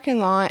the parking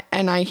lot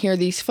and I hear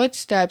these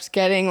footsteps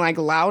getting like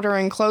louder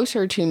and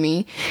closer to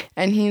me.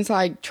 And he's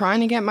like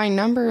trying to get my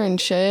number and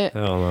shit. I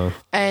don't know.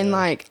 And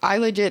like, I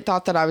legit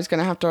thought that I was going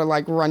to have to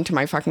like run to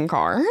my fucking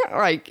car.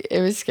 Like,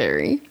 it was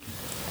scary.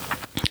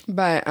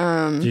 But,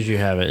 did you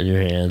have it in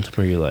your hand?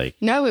 Were you like...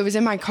 No, it was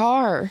in my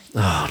car.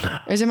 Oh, no.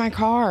 It was in my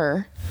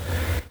car.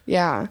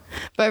 Yeah.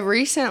 But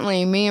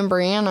recently, me and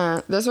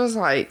Brianna, this was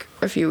like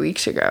a few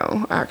weeks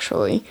ago,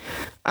 actually.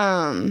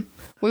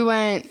 We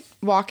went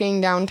walking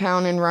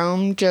downtown in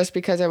Rome just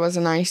because it was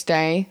a nice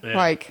day. Yeah.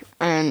 Like,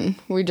 and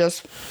we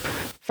just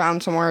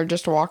found somewhere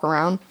just to walk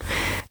around.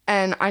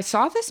 And I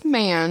saw this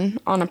man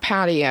on a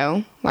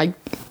patio, like...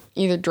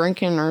 either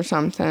drinking or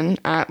something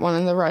at one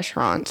of the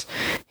restaurants.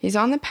 He's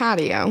on the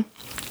patio.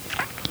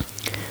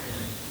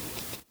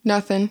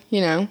 Nothing,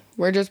 you know,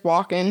 we're just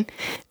walking.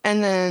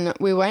 And then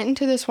we went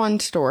into this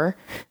one store.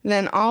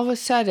 Then all of a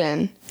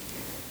sudden,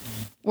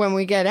 when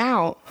we get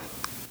out,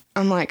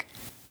 I'm like,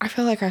 I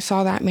feel like I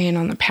saw that man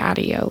on the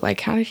patio.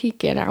 Like, how did he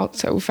get out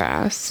so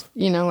fast?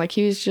 You know, like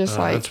he was just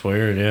like... That's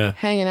weird, yeah.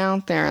 Hanging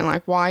out there. And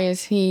like, why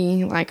is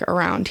he like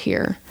around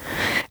here?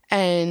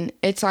 And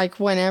it's like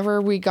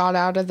whenever we got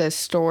out of the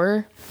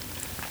store,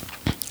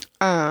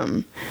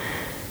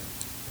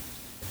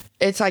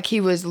 it's like he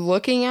was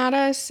looking at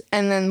us.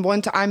 And then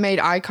once I made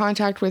eye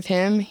contact with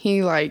him,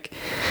 he like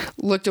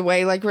looked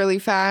away like really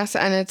fast.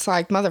 And it's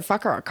like,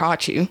 motherfucker, I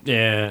caught you.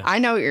 Yeah. I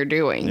know what you're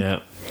doing. Yeah.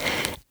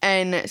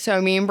 And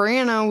so me and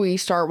Brianna, we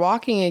start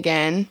walking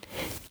again.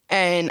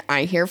 And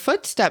I hear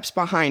footsteps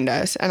behind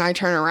us. And I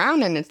turn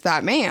around and it's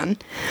that man.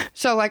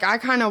 So like I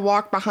kind of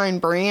walk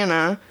behind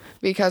Brianna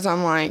because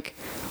I'm like,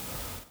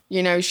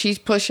 you know, she's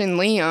pushing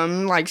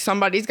Liam. Like,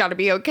 somebody's got to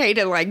be okay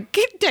to, like,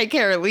 take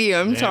care of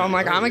Liam. So I'm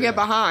like, I'm going to get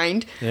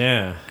behind.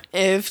 Yeah.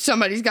 If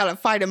somebody's got to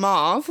fight him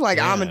off, like,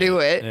 I'm going to do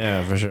it.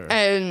 Yeah, for sure.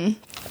 And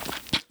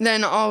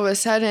then all of a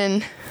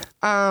sudden,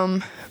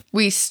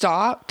 we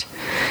stopped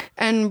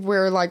and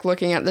we're like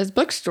looking at this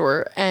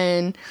bookstore,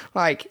 and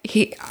like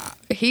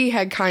he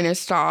had kind of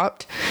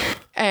stopped,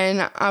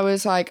 and I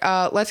was like,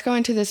 let's go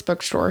into this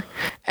bookstore.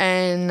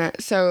 And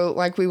so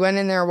like we went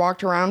in there,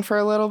 walked around for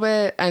a little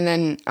bit, and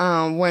then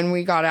when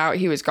we got out,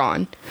 he was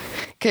gone,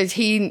 because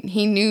he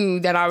knew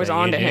that I was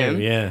onto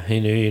him. Yeah, he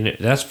knew.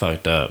 That's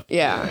fucked up.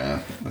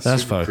 Yeah,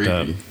 that's fucked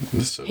up.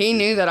 So he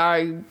knew that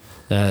I.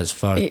 That's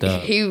fucked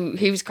up.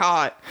 He was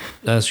caught.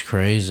 That's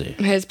crazy.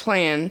 His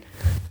plan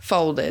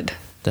folded.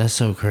 That's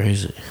so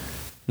crazy.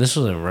 This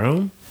was in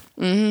Rome?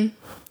 Mm-hmm.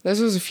 This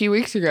was a few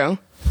weeks ago.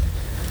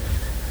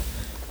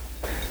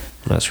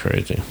 That's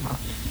crazy.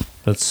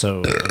 That's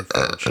so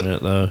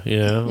unfortunate, though. You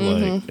know,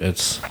 like,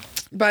 it's...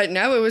 But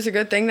no, it was a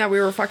good thing that we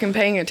were fucking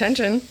paying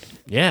attention.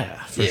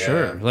 Yeah, for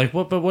sure. Like,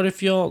 what? But what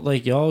if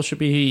y'all should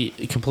be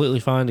completely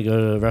fine to go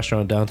to a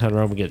restaurant downtown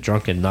Rome and get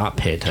drunk and not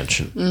pay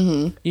attention?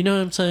 Mm-hmm. You know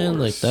what I'm saying?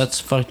 Like,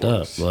 that's fucked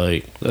up.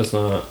 Like, that's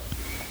not...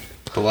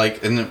 But,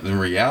 like, in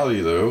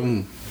reality,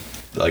 though...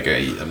 Like,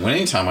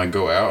 anytime I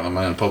go out and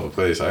I'm in a public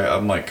place,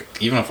 I'm like,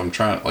 even if I'm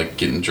trying, like,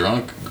 getting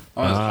drunk,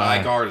 I'm as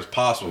high guard as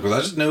possible, because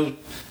I just know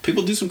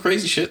people do some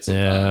crazy shit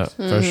sometimes.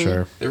 Yeah, for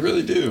sure. They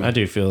really do. I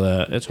do feel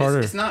that. It's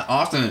harder. It's not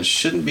often. It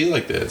shouldn't be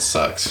like that. It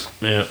sucks.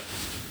 Yeah.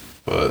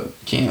 But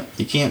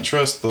you can't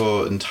trust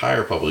the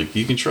entire public.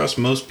 You can trust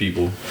most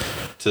people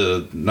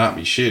to not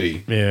be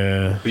shitty.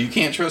 Yeah. But you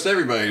can't trust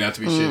everybody not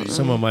to be shitty.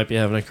 Someone might be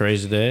having a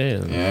crazy day,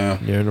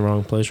 and you're in the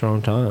wrong place,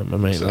 wrong time. I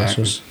mean, that's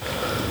just...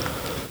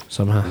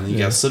 Somehow. And you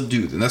got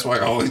subdued. And that's why I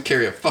always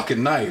carry a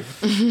fucking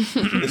knife.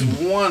 It's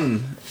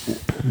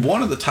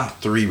one of the top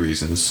 3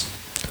 reasons.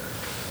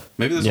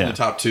 Maybe there's only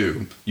top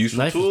 2. Useful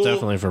knife tool. Is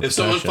definitely for if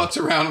someone fucks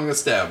around, I'm going to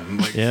stab them.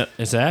 Like, yeah,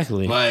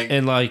 exactly. Like,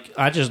 and like,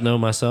 I just know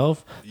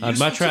myself. I'd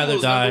much rather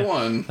die.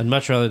 I'd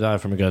much rather die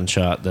from a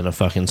gunshot than a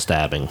fucking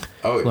stabbing.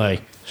 Oh, yeah.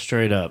 Like,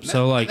 straight up.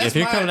 So like, if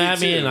you're coming at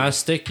me and I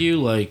stick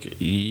you, like,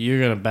 you're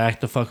gonna back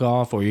the fuck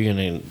off, or you're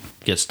gonna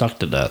get stuck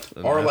to death.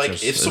 And or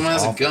like, if someone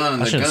has a gun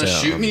and they're gonna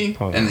shoot me,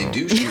 and they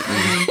do shoot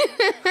me,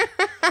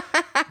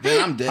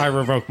 then I'm dead. I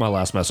revoke my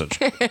last message.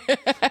 Wait,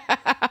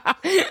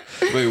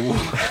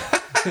 what?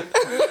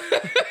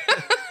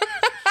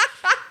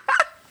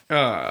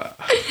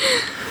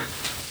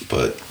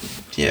 But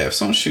yeah, if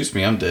someone shoots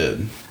me, I'm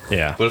dead.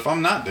 Yeah. But if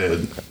I'm not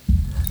dead,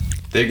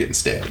 they're getting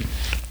stabbed.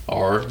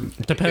 Or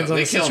depends on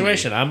the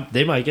situation.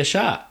 They might get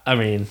shot. I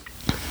mean,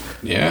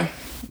 yeah.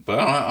 But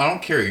I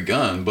don't carry a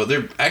gun. But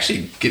they're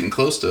actually getting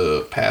close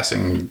to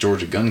passing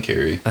Georgia gun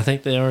carry. I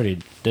think they already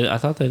did. I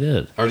thought they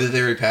did. Or did they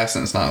already pass it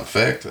and it's not in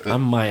effect? I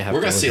might have. We're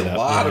gonna see a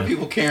lot of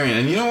people carrying.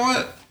 And you know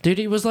what? Dude,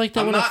 he was like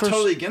that. I'm not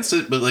totally against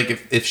it, but like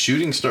if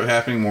shootings start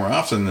happening more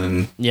often,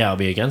 then I'll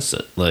be against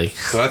it. Like,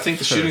 so I think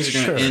the shootings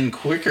are going to end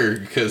quicker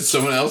because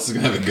someone else is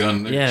going to have a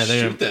gun. They're going to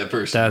shoot that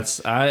person.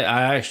 I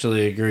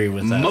actually agree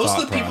with that. Most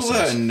of the people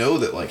that I know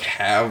that like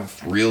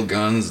have real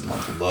guns and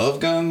like love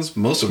guns,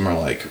 most of them are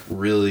like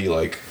really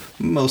like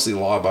mostly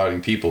law-abiding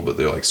people, but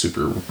they're like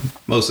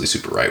mostly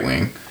super right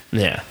wing.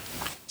 Yeah,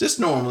 just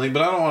normally,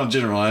 but I don't want to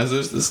generalize.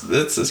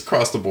 That's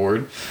across the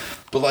board,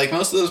 but like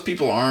most of those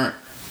people aren't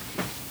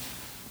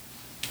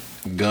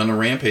gun a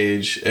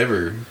rampage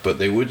ever, but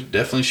they would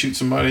definitely shoot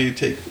somebody.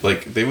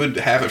 They would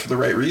have it for the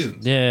right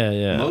reasons.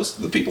 Yeah. Most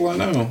of the people I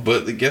know,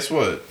 but guess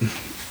what?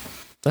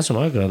 That's what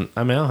my gun.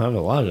 I mean, I don't have a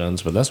lot of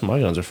guns, but that's what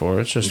my guns are for.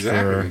 It's just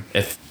for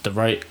if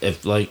like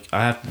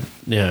I have,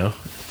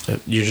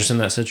 if you're just in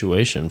that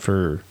situation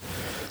for,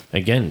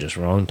 again, just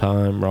wrong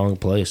time, wrong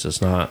place.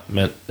 It's not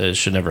meant. It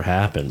should never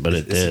happen, but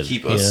it did. To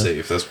keep us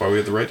safe. That's why we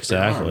have the right to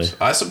bear arms.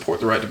 I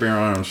support the right to bear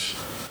arms,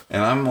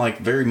 and I'm like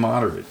very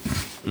moderate.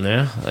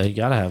 Yeah, you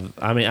gotta have.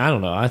 I mean, I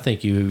don't know. I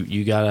think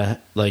you gotta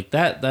like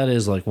that. That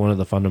is like one of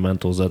the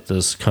fundamentals that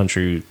this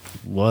country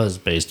was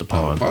based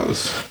upon.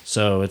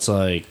 So it's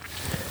like,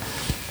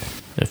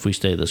 if we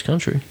stay this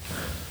country,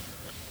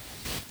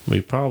 we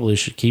probably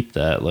should keep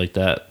that. Like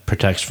that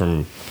protects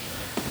from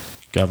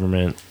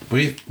government,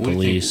 police. What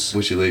do you think,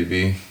 Witchy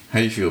Lady? How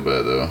do you feel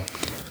about it though?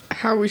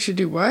 How we should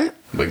do what?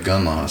 Like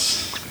gun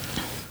laws.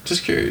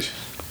 Just curious.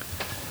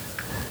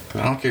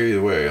 I don't care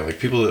either way. Like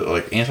people that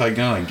like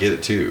anti-gun, I get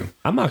it too.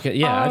 I'm not gonna.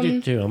 Yeah, I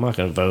do too. I'm not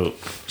gonna vote.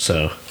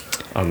 So,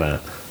 on that,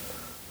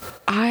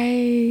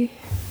 I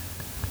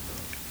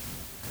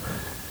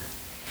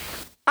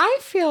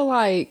feel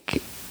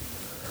like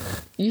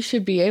you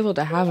should be able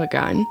to have a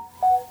gun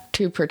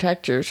to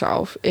protect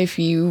yourself if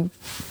you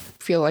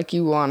feel like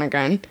you want a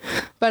gun.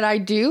 But I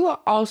do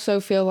also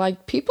feel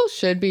like people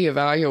should be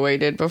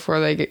evaluated before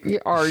they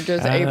are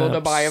just able to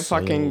buy a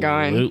fucking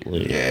gun.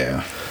 Absolutely.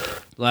 Yeah.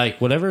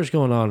 Like, whatever is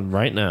going on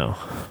right now,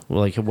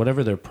 like,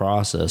 whatever their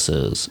process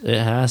is, it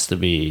has to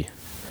be...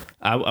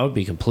 I would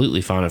be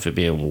completely fine if it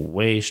being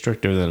way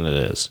stricter than it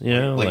is. You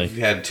know? Like if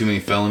you had too many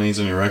felonies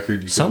on your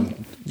record,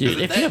 Dude,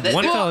 if you have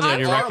one felony on I'm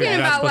your record, talking you're not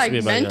about supposed to like be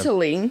about gun.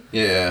 mentally,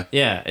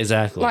 Yeah,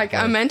 exactly. like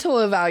a mental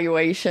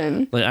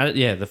evaluation. Like,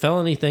 the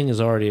felony thing is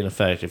already in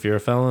effect. If you're a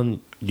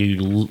felon,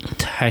 you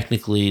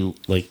technically,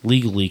 like,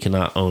 legally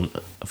cannot own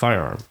a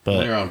firearm. When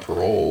But you're on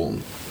parole,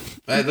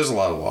 there's a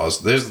lot of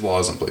laws. There's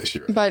laws in place.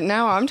 You're right. But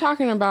now I'm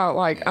talking about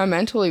like a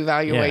mental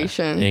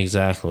evaluation. yeah,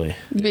 exactly.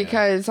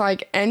 Because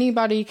like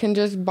anybody can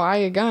just buy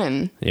a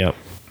gun. Yep.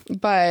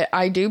 But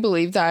I do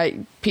believe that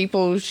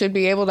people should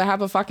be able to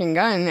have a fucking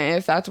gun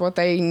if that's what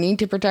they need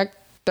to protect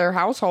their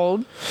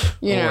household,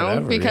 you Or know,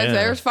 whatever, because yeah.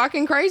 there's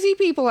fucking crazy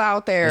people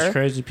out There's there.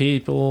 crazy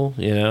people,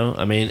 you know.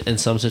 I mean, in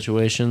some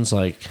situations,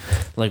 like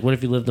what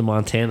if you lived in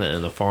Montana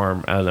and a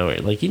farm out of nowhere?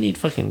 Like, you need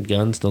fucking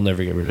guns. They'll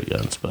never get rid of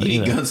guns, but You you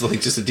need know. guns like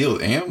just to deal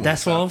with animals.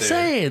 That's what out I'm there.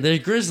 saying. There's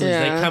grizzlies.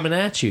 Yeah. They coming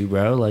at you,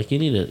 bro. Like, you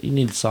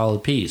need a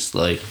solid piece.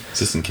 Like,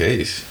 Just in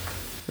case.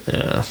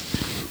 yeah,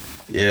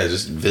 Yeah,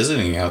 just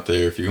visiting out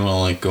there if you want to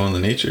like go in the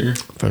nature.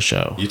 for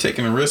sure. You're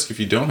taking a risk if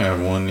you don't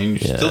have one. You're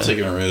Yeah. still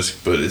taking a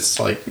risk, but it's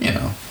like, you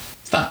know,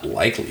 it's not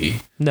likely.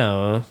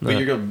 No, But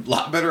you're a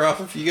lot better off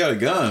if you got a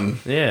gun.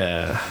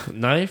 yeah,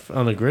 knife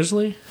on a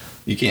grizzly.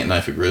 You can't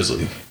knife a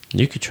grizzly.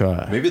 You could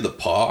try. Maybe the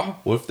paw.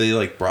 What if they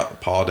like brought the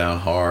paw down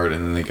hard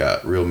and then they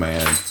got real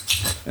mad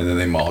and then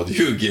they mauled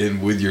you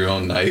again with your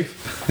own knife?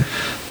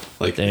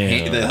 Like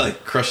Damn. they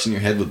like crushing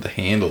your head with the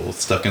handle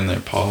stuck in their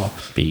paw.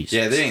 Beast.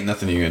 Yeah, there ain't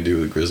nothing you're gonna do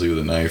with a grizzly with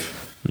a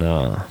knife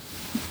No,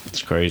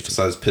 it's crazy.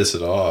 besides piss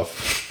it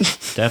off.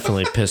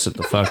 Definitely piss it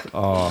the fuck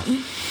off.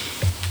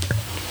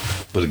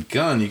 But a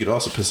gun, you could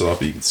also piss it off,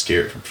 but you can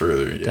scare it from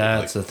further. Yeah,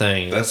 That's the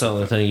thing. That's the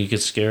only thing. You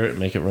could scare it and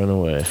make it run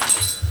away.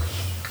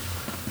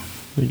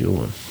 What are you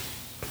doing?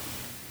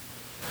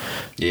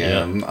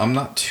 Yeah, Yeah. I'm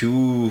not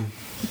too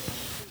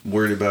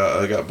worried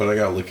about. But I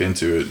gotta look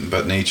into it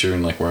about nature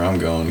and like where I'm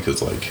going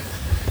because like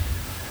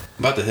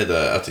I'm about to head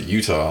out to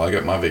Utah. I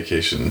got my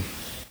vacation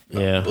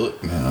Yeah.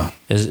 booked now.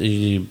 Is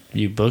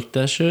you booked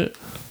that shit?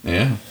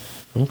 Yeah,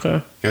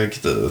 Okay. gotta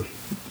get the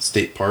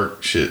state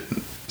park shit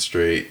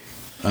straight.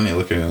 I need to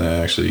look into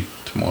that actually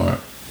tomorrow.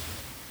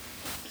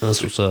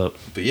 That's what's up.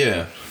 But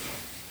yeah,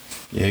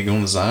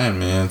 going to Zion,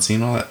 man.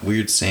 Seeing all that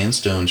weird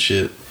sandstone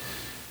shit.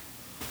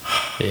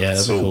 Yeah,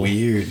 that's so cool.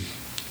 weird.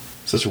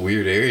 Such a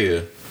weird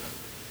area.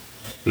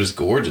 But it's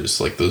gorgeous.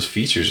 Like those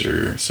features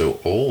are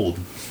so old.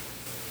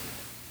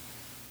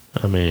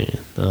 I mean,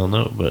 I don't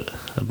know, but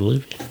I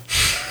believe you.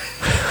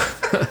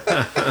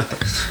 I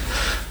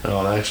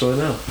don't actually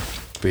know.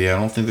 But yeah, I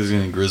don't think there's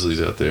any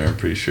grizzlies out there. I'm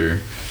pretty sure.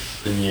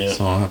 Yeah.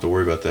 So I don't have to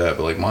worry about that.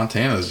 But like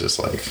Montana's just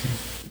like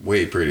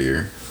way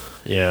prettier.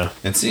 Yeah.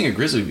 And seeing a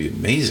grizzly would be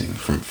amazing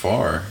from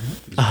far.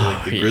 Oh,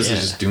 Like the grizzly's yeah.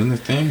 just doing their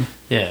thing.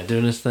 Yeah,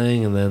 doing his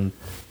thing and then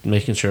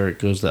making sure it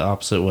goes the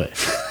opposite way.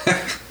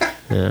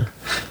 Yeah.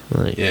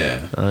 Like,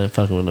 Yeah. I ain't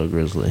fucking with no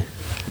grizzly.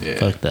 Yeah.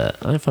 Fuck that.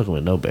 I ain't fucking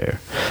with no bear.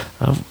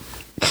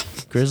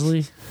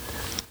 Grizzly,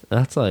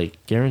 that's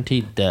like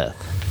guaranteed death.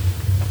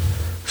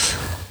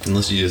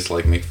 Unless you just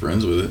like make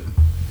friends with it.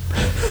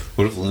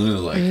 What if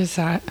Luna's What like, is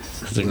that?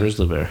 It's a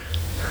grizzly bear.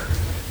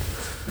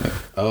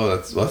 oh,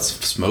 that's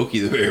Smokey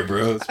the bear,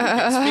 bro.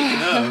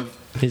 Speaking of,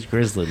 He's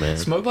grizzly, man.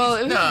 Smokey. Well,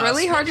 it was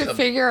really hard to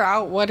figure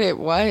out what it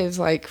was,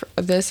 like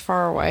this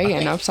far away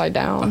and upside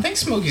I down. think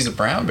Smokey's a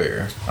brown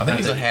bear. I think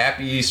he's a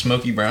happy,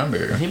 smoky brown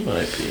bear. He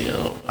might be, you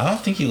know. I don't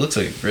think he looks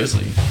like a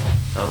grizzly.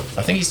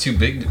 I think he's too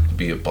big to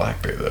be a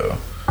black bear, though.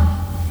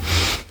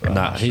 But I'm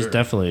Nah, not he's sure.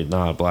 definitely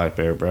not a black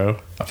bear, bro.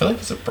 I feel like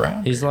he's a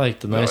brown He's bear. like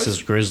the No,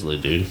 nicest grizzly,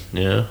 dude.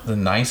 Yeah. the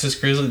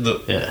nicest grizzly.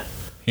 Yeah.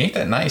 He ain't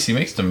that nice. He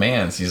makes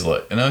demands. He's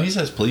like, no, he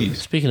says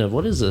please. Speaking of,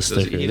 what is this Does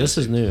he sticker? eat This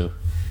it? is new.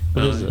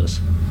 What No, is this?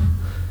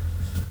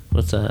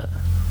 What's that?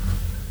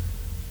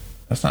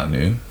 That's not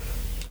new.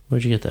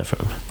 Where'd you get that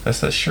from? That's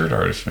that shirt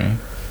artist, man.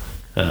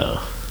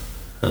 Oh.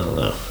 I don't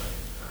know.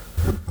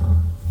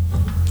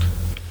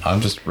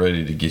 I'm just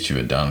ready to get you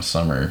a Donna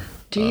Summer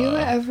Do you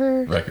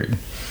ever record.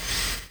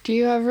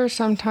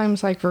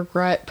 sometimes like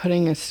regret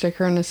putting a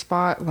sticker in a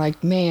spot?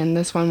 Like, man,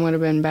 this one would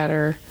have been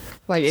better.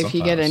 Like if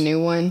you get a Sometimes.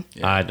 new one.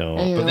 I And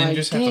don't. you're But then like, you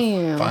just have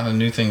damn. to find a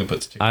new thing to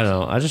put stickers. I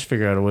don't. I just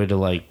figure out a way to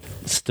like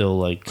still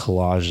like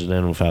collage it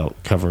in without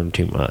covering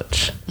too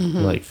much.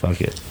 Like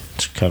fuck it,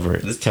 just cover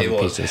it. This cover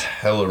table has pieces.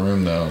 hella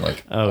room though.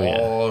 Like Oh, yeah.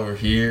 all over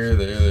here,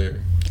 there.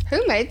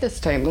 Who made this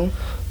table?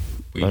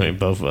 We, I mean,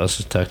 both of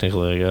us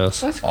technically, I guess.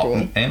 That's all-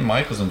 cool. and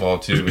Mike was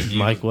involved too. But he,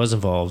 Mike was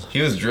involved.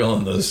 he was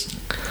drilling those.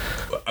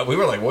 We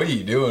were like, "What are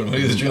you doing?" When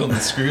he was drilling the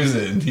screws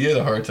in, he had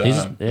a hard time.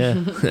 He's,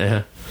 yeah,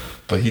 yeah.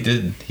 But he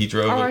did. He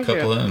drove I a like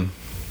couple it. in.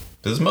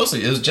 It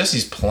was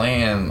Jesse's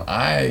plan.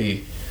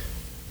 I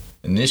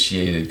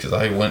initiated because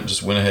I went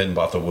ahead and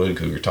bought the wood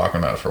because we were talking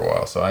about it for a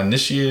while. So I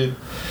initiated,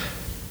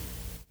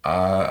 and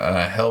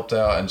I helped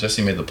out, and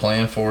Jesse made the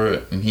plan for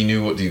it, and he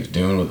knew what he was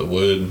doing with the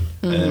wood,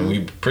 and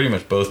we pretty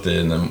much both did.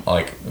 And then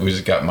like we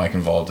just got Mike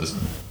involved to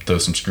throw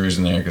some screws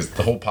in there because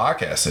the whole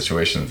podcast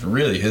situation is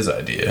really his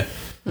idea.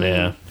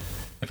 Yeah,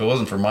 If it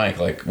wasn't for Mike,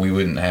 like we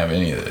wouldn't have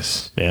any of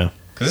this. yeah.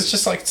 Because it's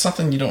just like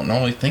something you don't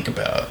normally think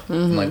about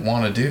and like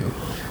want to do.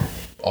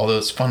 Although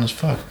it's fun as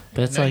fuck.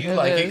 But it's No, like, you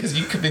like it because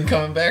you've been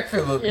coming back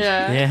for the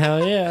yeah,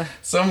 hell yeah.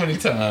 so many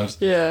times.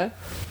 Yeah.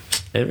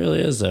 It really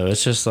is though.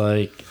 It's just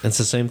like it's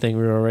the same thing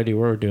we already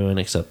were doing,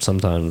 except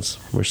sometimes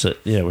we're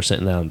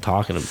sitting down and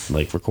talking,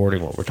 like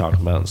recording what we're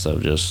talking about instead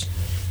of just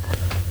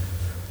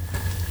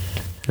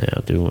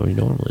doing what we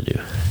normally do.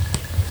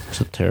 It's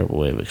a terrible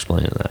way of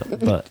explaining that,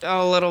 but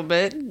A little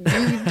bit. You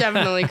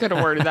definitely could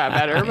have worded that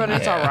better, but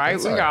it's all right.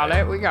 it's We all got right.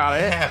 it. We got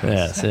it.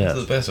 yes. This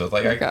is the best one.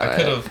 Like I got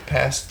could it. have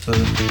passed the.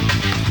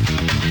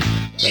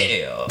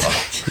 Yeah.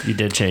 You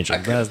did change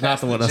it. That's not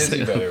the one I was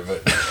Jizzy thinking. better,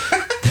 but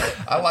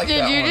I like Did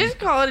that you one. just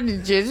call it a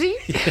jizzy?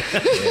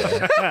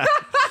 Yeah.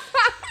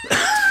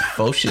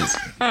 Foshes.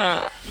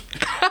 I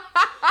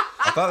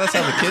thought that's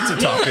how the kids are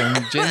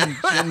talking. Gin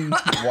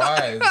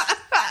wise.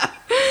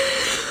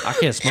 I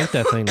can't smoke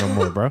that thing no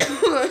more, bro.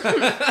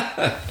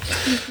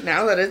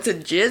 Now that it's a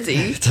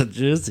jizzy. It's a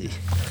jizzy.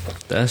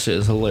 That shit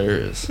is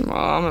hilarious. Well,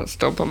 I'm going to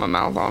still put my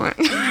mouth on it.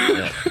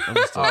 Yeah, I'm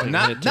still taking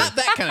Not it, too.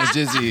 that kind of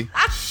jizzy.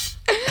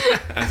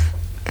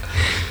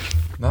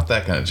 Not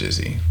that kind of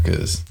jizzy,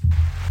 because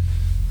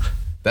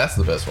that's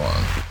the best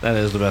one. That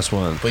is the best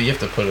one. But you have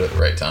to put it at the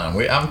right time.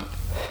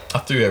 I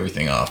threw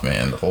everything off,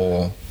 man. The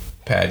whole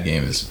pad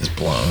game is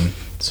blown.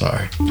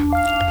 Sorry.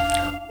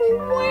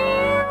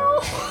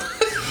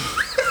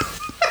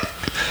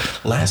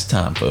 Last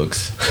time,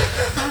 folks.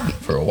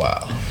 For a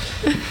while.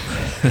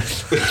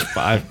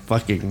 5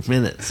 fucking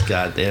minutes.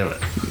 God damn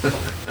it.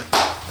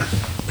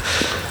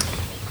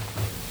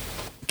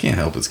 Can't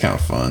help it's kind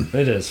of fun.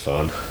 It is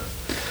fun.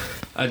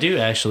 I do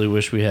actually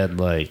wish we had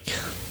like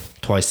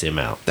twice the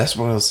amount. That's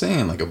what I was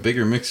saying. Like a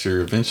bigger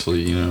mixer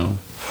eventually, you know.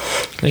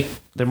 Like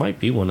there might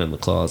be one in the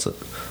closet.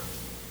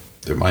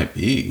 There might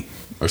be.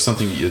 Or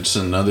something, just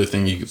another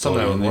thing you could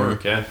Something plug that in would there.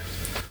 work, yeah.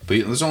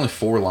 But there's only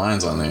 4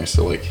 lines on there,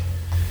 so like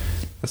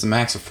that's a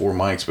max of 4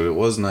 mics. But it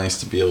was nice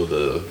to be able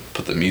to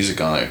put the music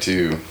on there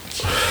too.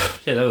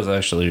 Yeah, that was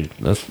actually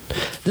this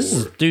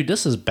is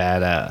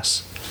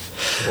badass.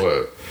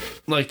 What?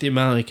 Like the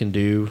amount it can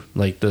do,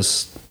 like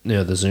this,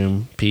 the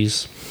Zoom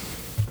piece.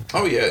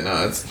 Oh yeah,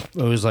 no, it's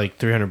It was like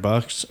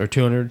 $300 or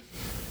 $200,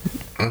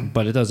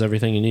 but it does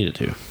everything you need it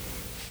to.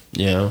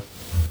 Yeah,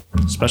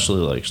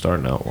 especially like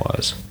starting out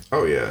wise.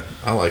 oh yeah,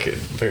 I like it. I'm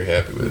very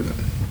happy with it.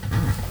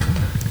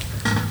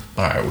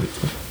 All right,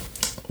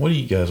 what do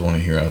you guys want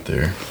to hear out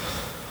there?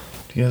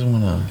 Do you guys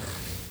want to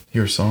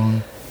hear a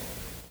song?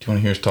 Do you want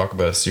to hear us talk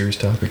about a serious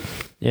topic?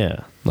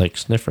 Yeah, like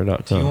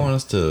sniffer.com. Do you want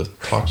us to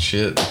talk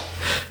shit?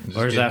 Just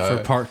Or is get that for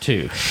high? part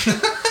 2?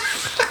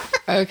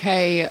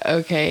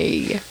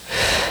 Okay.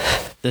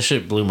 This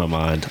shit blew my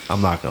mind.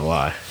 I'm not gonna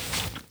lie.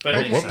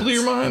 But What blew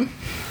your mind?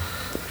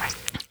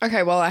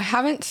 Okay, well, I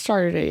haven't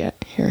started it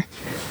yet. Here.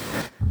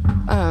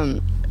 I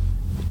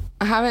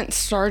haven't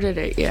started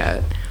it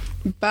yet,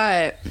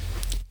 but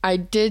I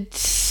did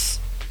set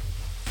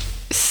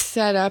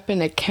up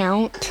an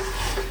account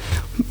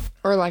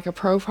or like a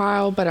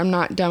profile, but I'm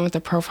not done with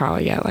the profile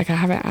yet. Like I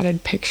haven't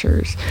added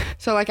pictures.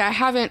 So like I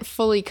haven't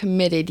fully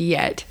committed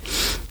yet.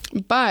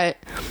 But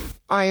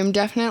I am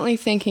definitely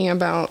thinking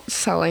about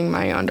selling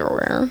my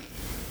underwear.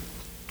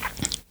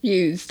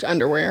 Used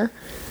underwear.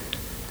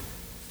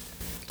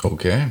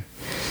 Okay.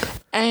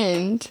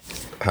 And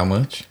How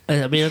much?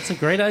 I mean, it's a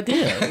great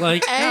idea.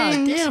 Like, god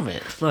And- damn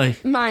it.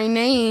 Like, my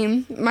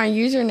name, my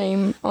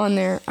username on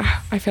there,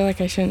 I feel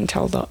like I shouldn't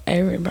tell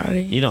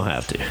everybody. you don't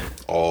have to.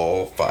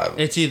 All 5.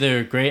 It's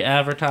either great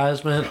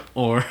advertisement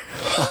or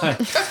like,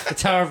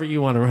 it's however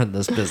you want to run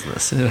this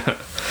business.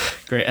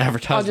 Great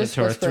advertisement just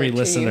to our whisper 3 it to you.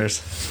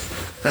 listeners.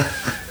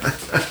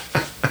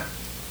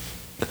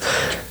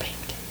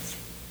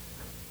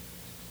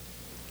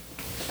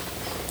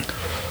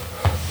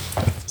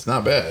 It's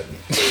not bad,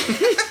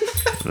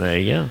 There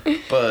you go.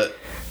 but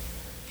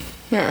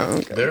No,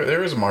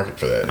 there is a market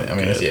for that. I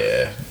mean, Good.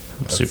 yeah,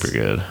 Super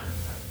good.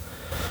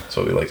 that's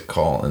what we like to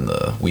call in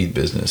the weed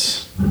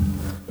business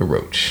a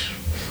roach.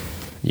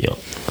 Yep.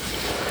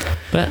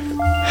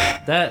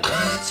 But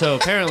so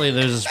apparently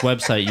there's this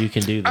website you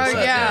can do this Oh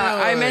at.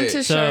 yeah, I meant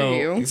to So- show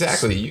you.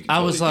 Exactly. You can I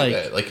was totally do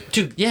like, that. Like,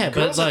 dude, yeah, but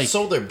girls have like,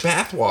 sold their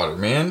bathwater,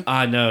 man.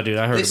 I know, dude.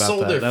 I heard They about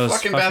sold that. their That was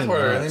fucking fucking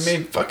bathwater, and nuts. they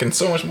made fucking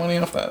so much money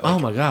off that. Oh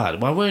my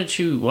god! Why wouldn't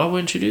you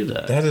do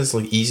that? That is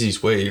like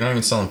easiest way. You're not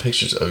even selling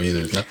pictures of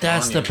either. Nothing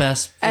That's on the you.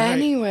 best. Unless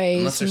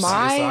Anyways, there's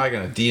my CSI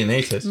gonna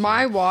DNA test. you.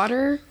 my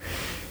water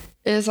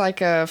is like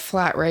a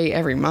flat rate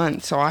every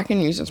month, so I can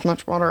use as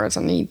much water as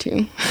I need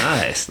to.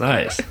 Nice.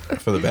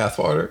 For the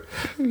bathwater.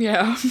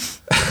 Yeah.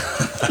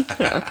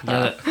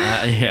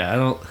 Yeah, I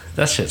don't.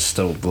 That shit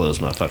still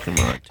blows my fucking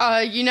mind.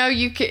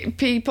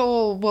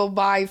 People will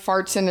buy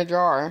farts in a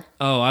jar.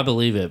 Oh, I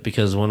believe it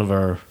because one of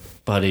our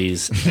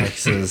buddies'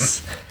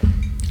 exes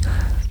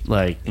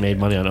like made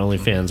money on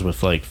OnlyFans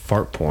with like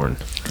fart porn.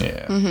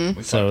 Yeah. Mm-hmm.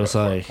 We So talked it's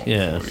about like, fart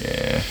yeah. before,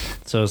 yeah.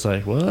 So it's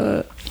like,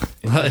 what?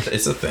 Like,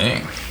 It's a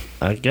thing.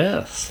 I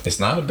guess. It's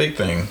not a big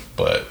thing,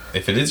 but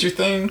if it is your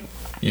thing,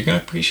 you're gonna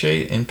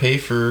appreciate and pay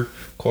for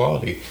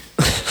quality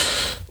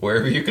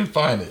wherever you can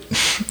find it.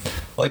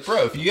 Like,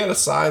 bro, if you got a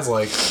size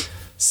like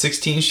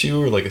 16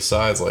 shoe or like a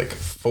size like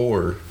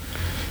 4,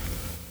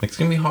 Like, it's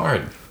gonna be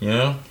hard, you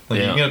know. Like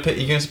Yeah. you're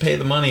gonna pay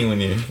the money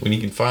when you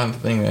can find the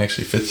thing that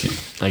actually fits you.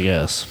 I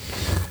guess.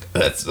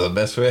 That's the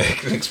best way I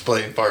can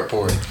explain part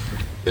porn.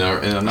 In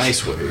a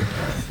nice way.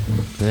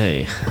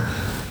 Hey,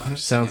 I'm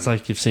just sounds saying.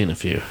 like you've seen a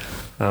few.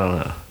 I don't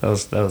know. That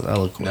was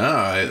eloquent. No,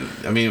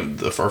 I mean,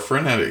 our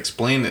friend had to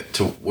explain it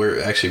to where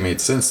it actually made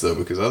sense, though,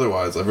 because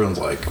otherwise everyone's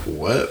like,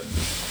 what?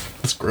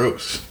 That's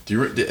gross.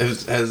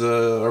 Has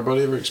our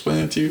buddy ever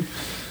explained it to you?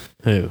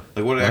 Who?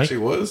 Like what it Mike? actually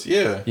was?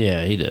 Yeah.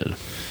 Yeah, he did.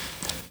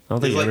 I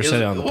don't think he ever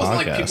said it on the It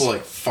wasn't podcast. like people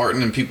like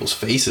farting in people's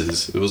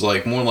faces. It was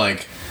like more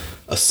like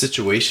a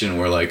situation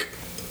where like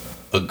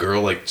a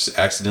girl like just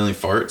accidentally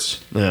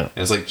farts. Yeah.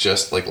 And it's like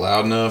just like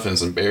loud enough and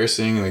it's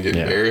embarrassing and they get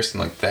embarrassed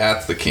and like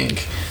that's the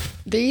kink.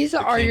 These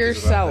The are kink your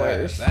is about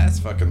sellers. that. That's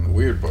fucking the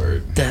weird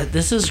part.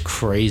 This is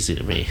crazy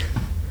to me.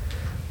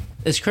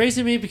 It's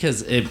crazy to me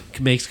because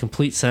it makes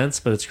complete sense,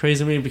 but it's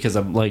crazy to me because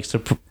I'm like,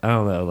 I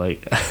don't know,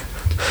 like.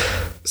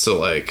 So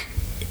like,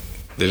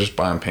 they're just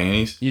buying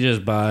panties. You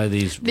just buy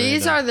these.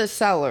 These random- are the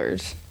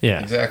sellers.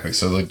 Yeah. Exactly.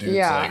 So the dude's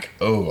Yeah. like,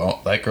 oh,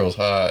 that girl's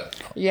hot.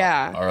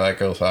 Yeah. Or that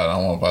girl's hot. I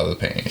want to buy the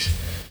panties.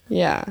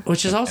 Yeah.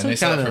 Which is also And they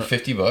sell kind it for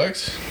of.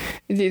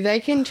 $50. They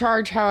can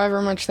charge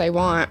however much they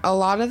want. A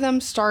lot of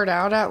them start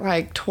out at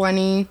like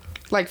 $15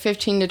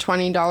 to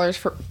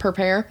 $20 per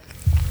pair.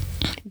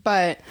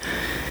 But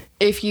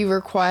if you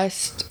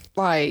request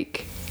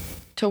like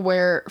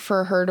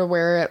for her to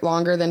wear it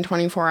longer than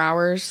 24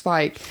 hours,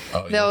 like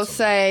they'll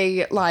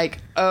say like,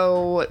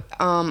 I'll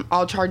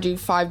charge you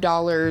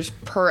 $5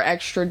 per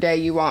extra day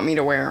you want me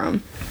to wear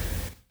them.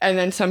 And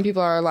then some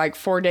people are like,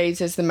 4 days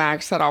is the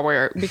max that I'll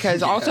wear it.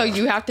 Because also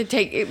you have to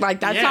take it,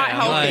 like, that's not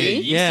healthy.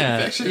 Like,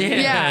 yeah.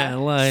 Yeah.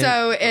 Like,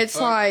 So it's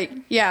like,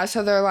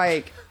 so they're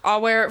like, I'll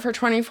wear it for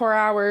 24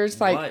 hours,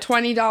 like What?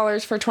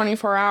 $20 for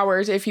 24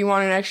 hours. If you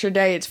want an extra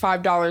day, it's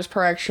 $5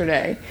 per extra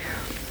day.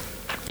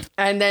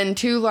 And then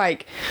too,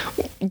 like,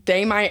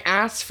 they might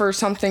ask for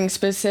something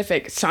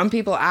specific. Some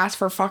people ask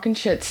for fucking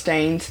shit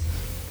stains.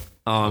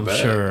 oh, I'm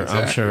sure.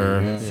 I'm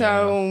sure. Yeah.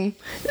 So,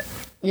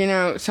 you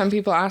know, some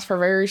people ask for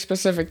very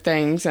specific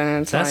things,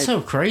 and it's That's like,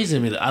 so crazy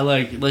to me. I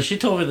like she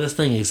told me this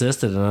thing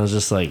existed, and I was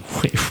just like,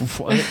 wait,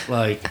 what?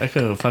 Like, I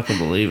couldn't fucking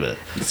believe it.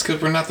 It's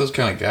because we're not those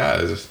kind of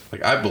guys.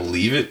 Like, I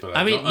believe it, but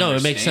I mean, don't no,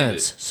 it makes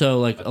understand sense. So,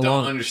 like, I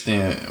don't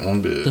understand it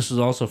one bit. This was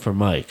also for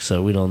Mike,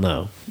 so we don't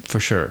know for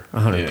sure,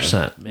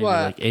 100%, maybe What?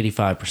 like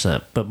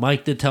 85%. But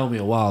Mike did tell me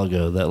a while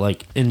ago that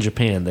like in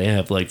Japan they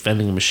have like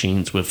vending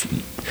machines with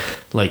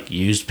like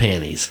used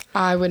panties.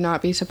 I would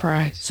not be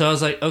surprised. So I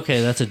was like,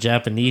 okay, that's a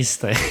Japanese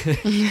thing.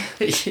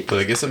 But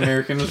I guess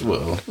American as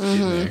well.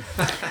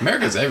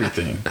 America's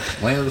everything.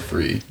 Land of the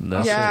free.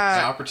 That's, Yeah.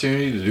 An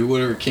opportunity to do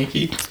whatever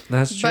kinky.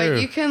 that's true.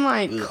 But you can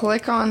like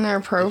click on their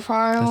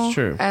profile. That's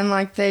true. And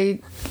like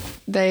they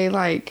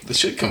like This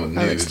should come with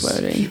I'm nudes.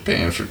 exploding. You're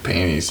paying for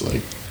panties,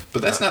 like,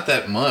 but that's not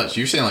that much.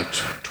 You're saying like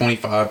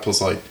 25 plus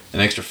like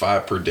an extra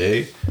 5 per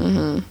day.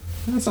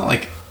 Mm-hmm. That's not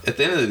like at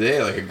the end of the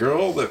day, like a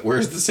girl that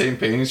wears the same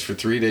panties for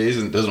 3 days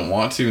and doesn't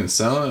want to and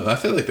selling it. I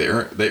feel like they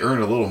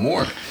earn a little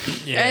more.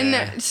 yeah.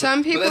 and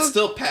some people that's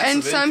still passive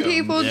and some income.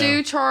 people Yeah.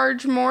 do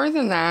charge more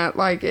than that.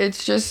 Like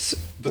it's just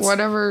That's-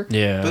 whatever.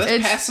 yeah. But that's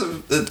It's-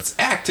 passive. That's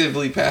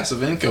actively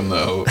passive income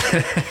though.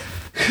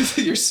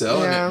 You're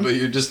selling Yeah. it, but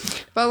you're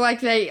just But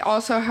like they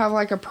also have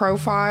like a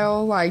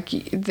profile, like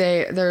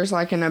there's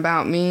like an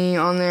about me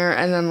on there,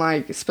 and then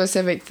like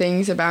specific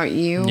things about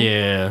you.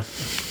 yeah.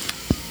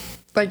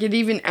 Like it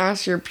even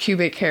asks your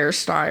pubic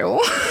hairstyle.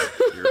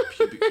 your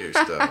pubic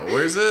hairstyle.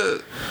 Where's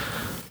it?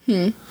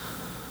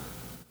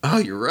 Oh,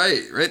 you're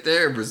right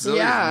there,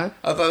 Brazilian. Yeah.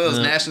 I thought that was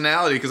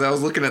nationality because I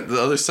was looking at the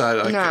other side.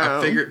 I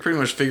No. pretty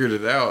much figured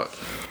it out.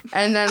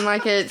 And then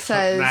like it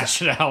says,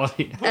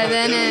 Nationality. and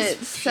then It it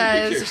was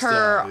says pubic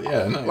her hairstyle.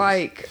 Yeah, nice.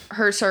 like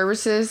her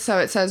services. So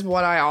it says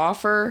what I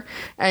offer,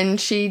 and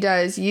she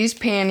does used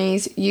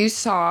panties, used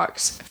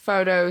socks,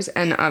 photos,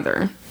 and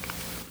other.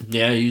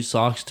 Yeah, use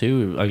socks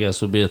too, I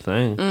guess would be a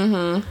thing.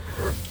 Mm-hmm.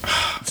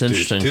 It's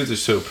interesting. Dudes are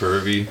so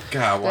pervy.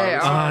 God, why? They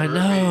was are. I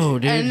know,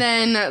 dude. And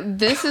then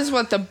this is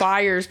what the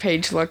buyer's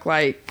page looked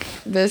like.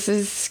 This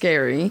is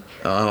scary.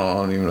 I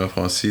don't even know if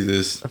I want to see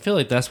this. I feel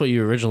like that's what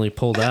you originally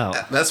pulled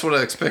out. That's what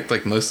I expect.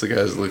 Like most of the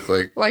guys look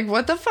like. Like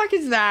what the fuck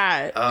is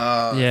that?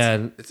 Yeah, I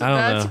don't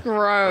That's know.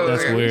 gross.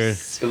 That's weird.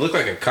 It looked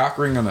like a cock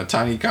ring on a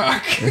tiny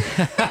cock.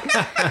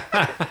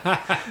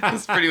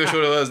 That's pretty much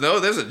what it was. No,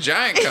 there's a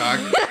giant cock.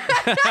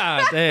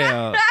 God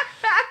damn.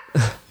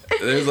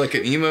 There's like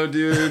an emo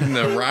dude and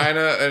a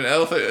rhino, an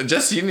elephant.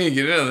 Jesse, you need to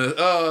get in on this.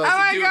 Oh, Oh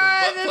my dude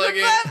god, with a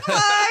there's a butt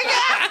plug.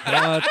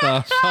 What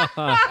the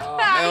fuck?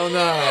 Hell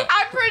no.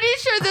 I'm pretty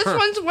sure this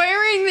one's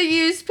wearing the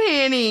used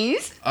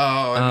panties.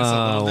 Oh, I missed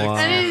a little dick. wow.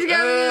 And he's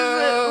got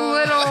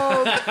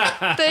this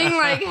little thing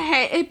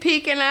like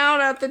peeking out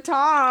at the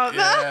top.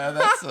 Yeah,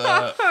 that's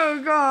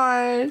Oh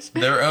gosh.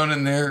 they're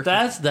owning their.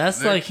 That's They're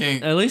like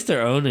king. at least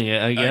they're owning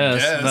it, I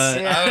guess.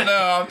 But I don't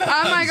know.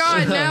 Oh my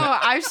god, no.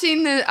 I've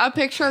seen a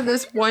picture of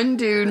this one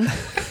dude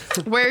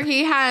where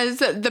he has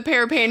the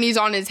pair of panties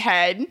on his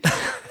head.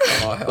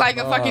 Oh, hell Like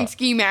a no. fucking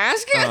ski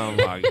mask. oh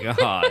my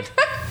god.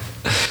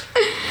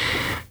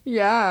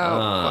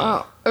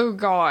 Yeah. Oh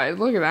God,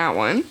 look at that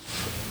one.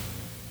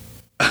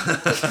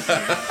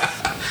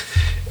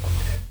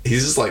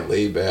 He's just like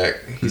laid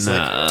back. He's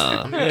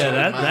yeah,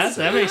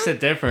 that makes it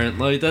different.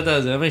 Like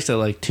that makes it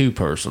like too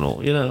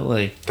personal. You know,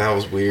 like that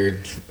was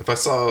weird. If I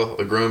saw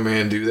a grown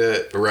man do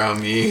that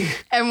around me,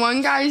 and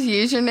one guy's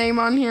username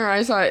on here,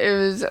 I saw it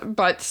was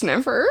butt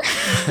sniffer.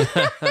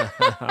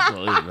 I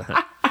believe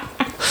that.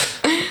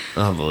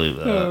 I believe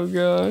that. Oh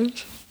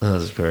gosh,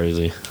 that's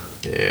crazy.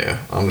 Yeah,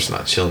 I'm just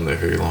not chilling there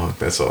very long.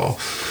 That's all.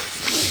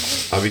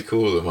 I'd be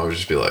cool with him. I would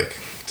just be like,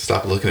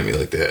 stop looking at me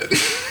like that.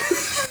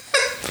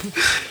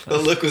 The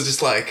look was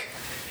just like,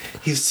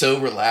 he's so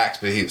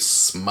relaxed, but he was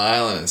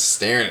smiling and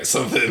staring at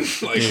something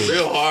like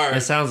real hard.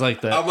 It sounds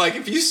like that. I'm like,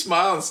 if you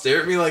smile and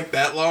stare at me like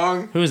that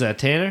long. Who is that,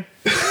 Tanner?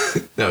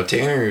 No,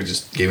 Tanner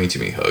just gave me too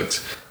many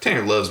hugs.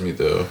 Tanner loves me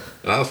though,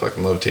 and I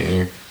fucking love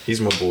Tanner.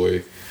 He's my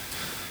boy.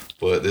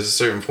 But there's a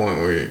certain point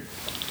where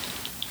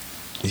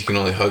you can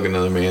only hug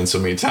another man so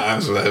many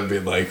times without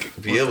being like,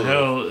 be able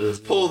to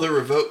pull the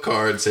revoke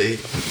card and say,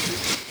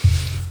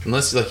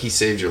 unless like he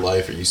saved your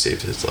life or you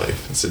saved his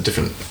life. It's a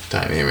different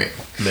dynamic.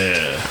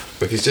 Yeah.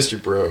 But if he's just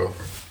your bro.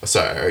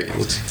 Sorry, all right,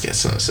 let's get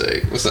something to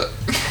say. What's up?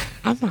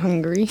 I'm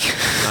hungry.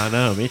 I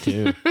know, me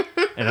too.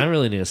 And I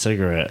really need a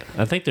cigarette.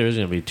 I think there is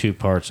going to be 2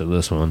 parts of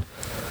this one.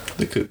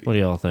 There could be. What do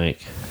y'all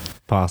think?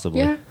 Possibly.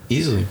 Yeah.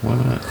 Easily. Why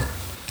not?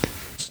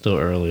 Still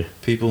early.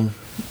 People,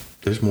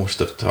 there's more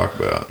stuff to talk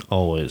about.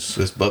 Always.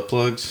 There's butt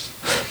plugs.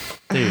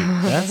 Dude,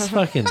 that's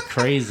fucking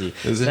crazy.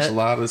 There's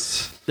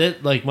enchiladas.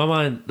 That, like, my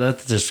mind,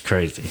 that's just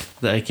crazy.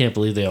 I can't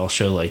believe they all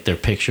show, like, their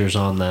pictures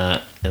on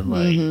that. And,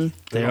 like,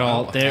 they're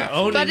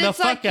owning But the it's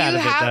fuck like out of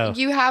it, though.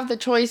 you have the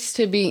choice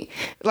to be,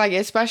 like,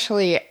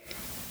 especially,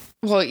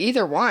 well,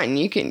 either one.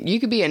 You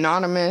could be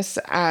anonymous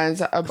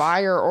as a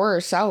buyer or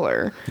a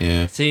seller.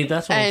 Yeah. See,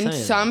 that's what I'm saying. And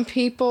some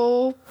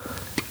people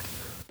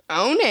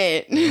own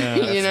it,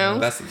 you know?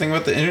 That's the thing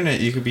about the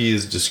internet. You could be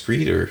as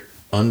discreet or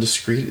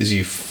undiscreet as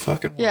you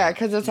fucking want. Yeah,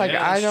 because it's like,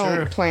 I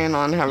don't plan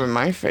on having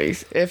my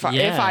face. If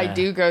I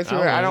do go through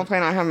it, I don't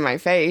plan on having my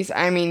face.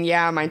 I mean,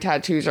 yeah, my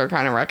tattoos are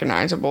kind of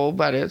recognizable,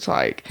 but it's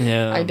like,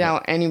 I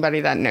doubt anybody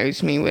that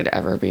knows me would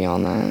ever be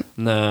on that.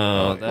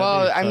 No.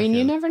 Well, I mean,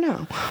 you never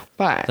know.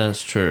 But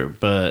that's true,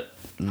 but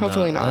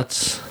hopefully not.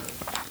 That's...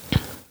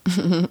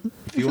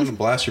 If you want to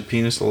blast your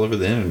penis all over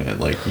the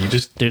internet, like, you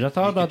just... Dude, I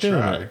thought about doing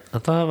it.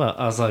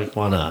 I was like,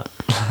 why not?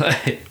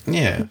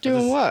 Yeah.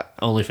 Doing what?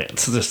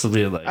 OnlyFans. Just to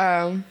be like...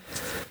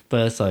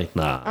 But it's like,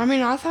 nah. I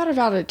mean, I thought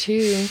about it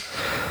too.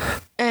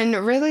 And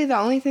really, the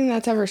only thing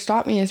that's ever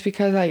stopped me is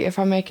because, like, if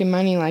I'm making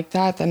money like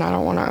that, then I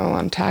don't want to owe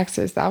on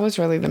taxes. That was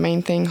really the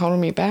main thing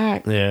holding me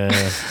back. Yeah.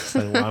 It's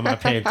like, why am I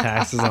paying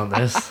taxes on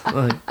this?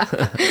 Like...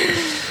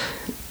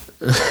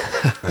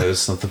 That is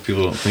something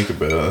people don't think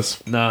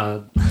about.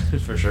 Nah,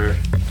 for sure.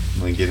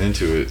 Like, get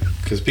into it.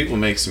 Because people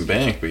make some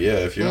bank, but yeah,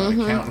 if you're not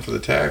accounting for the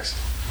tax,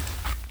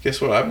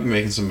 guess what? I'd be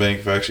making some bank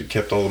if I actually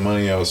kept all the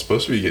money I was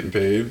supposed to be getting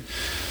paid.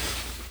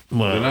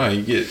 Well, no,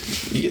 you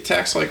get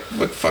taxed like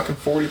fucking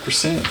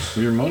 40%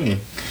 of your money.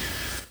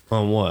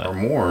 On what? Or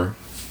more.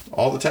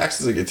 All the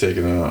taxes that get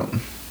taken out.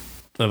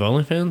 Of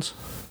OnlyFans?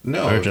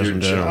 No, or of just your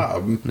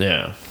job.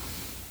 Yeah.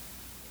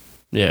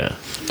 Yeah.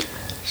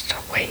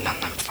 Still waiting on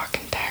them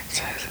fucking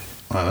taxes.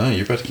 I know,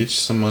 you're about to get you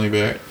some money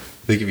back.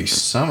 They give you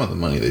some of the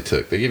money they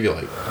took. They give you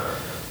like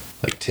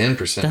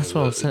 10%. That's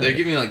what I'm saying. They're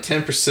giving you like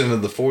 10%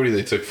 of the 40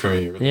 they took from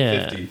you. Or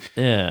Yeah. 50.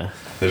 Yeah.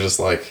 They're just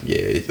like, yeah,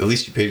 at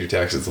least you paid your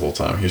taxes the whole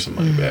time. Here's some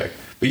money back.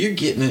 But you're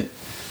getting it.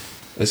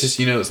 It's just,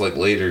 it's like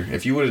later.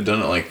 If you would have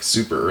done it like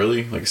super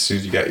early, like as soon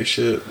as you got your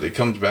shit, it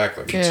comes back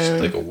like it's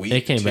just like a week.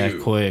 It came back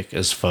quick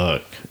as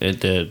fuck. It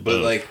did.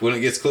 But like when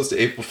it gets close to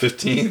April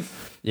 15th,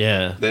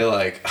 yeah, they're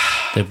like,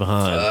 they're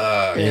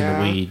behind in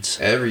the weeds.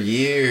 Every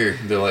year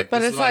they're like,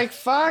 but it's like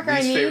fuck,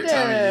 I need it.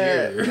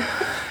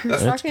 I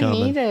fucking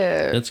need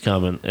it. It's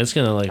coming. It's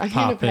gonna like I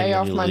pop need to pay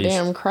off my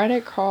damn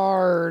credit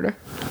card.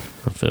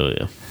 I feel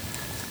you.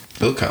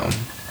 It'll come.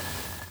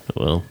 It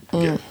will.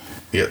 You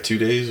got 2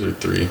 days or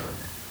 3?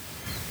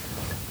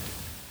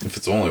 If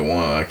it's only 1,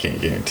 I can't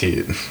guarantee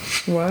it.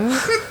 What?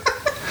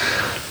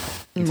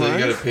 Until you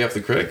gotta pay off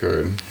the credit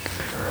card.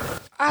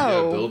 Oh.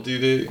 You got a bill due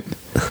date?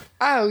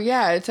 Oh,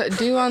 yeah, it's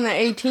due on the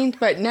 18th,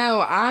 but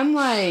no, I'm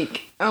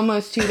like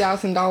almost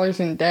 $2,000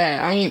 in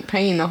debt. I ain't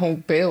paying the whole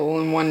bill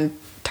in one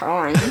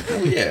time.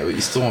 Well, yeah, but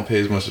you still want to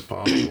pay as much as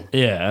possible.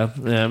 Yeah,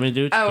 I mean,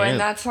 dude. Oh, and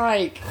that's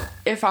like,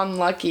 if I'm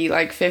lucky,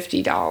 like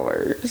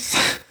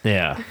 $50.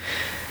 Yeah.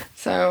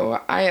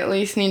 So I at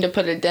least need to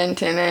put a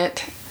dent in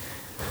it.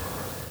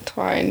 That's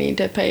why I need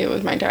to pay it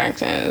with my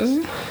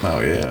taxes.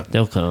 Oh, yeah.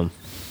 They'll come.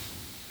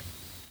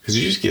 Because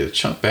you just get a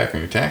chunk back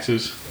on your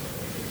taxes,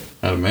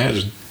 I'd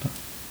imagine.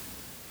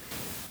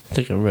 I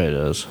think everybody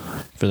does,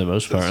 for the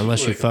most part,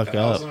 unless you fuck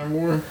up. Or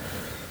more.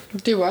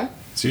 Do what?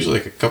 It's usually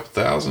like a couple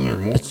thousand or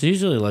more. It's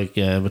usually like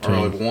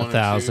between like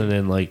 1,000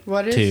 and like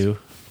what is? 2,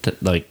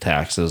 like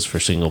taxes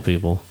for single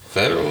people.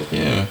 Federal,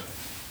 yeah.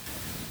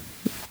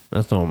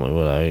 That's normally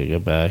what I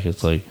get back.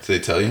 It's like, Do they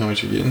tell you how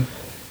much you're getting?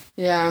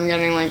 Yeah, I'm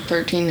getting like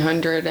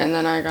 $1,300, and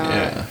then I got.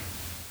 Yeah.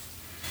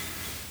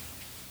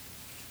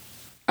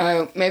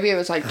 Oh, maybe it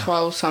was like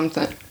 12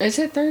 something. Is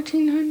it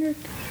 1,300?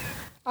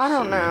 I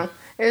don't know.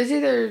 It was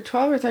either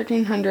 12 or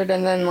 1,300,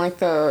 and then like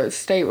the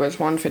state was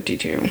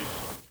 152.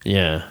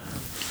 Yeah.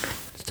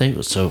 State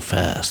was so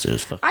fast. It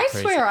was fucking I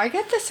crazy. swear, I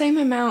get the same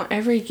amount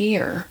every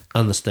year.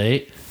 On the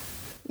state?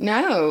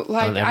 No,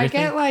 like On I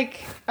everything? get like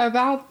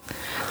about,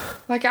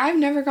 like I've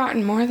never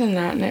gotten more than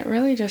that, and it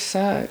really just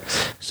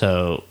sucks.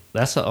 So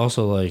that's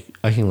also like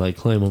I can like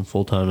claim them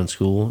full time in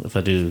school if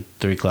I do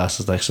 3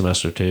 classes next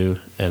semester too,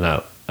 and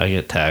I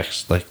get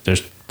taxed. Like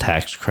there's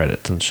tax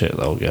credits and shit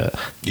that I'll get.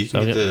 You So can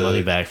I'll get get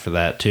money back for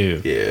that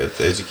too. Yeah,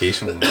 the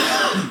educational.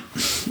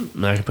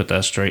 And I can put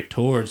that straight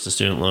towards the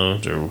student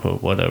loans or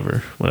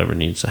whatever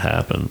needs to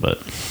happen. But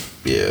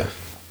Yeah,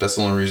 that's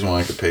the only reason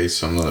why I could pay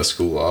some of that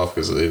school off,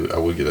 because I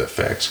would get that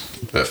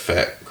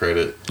fat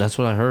credit. that's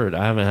what I heard.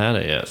 I haven't had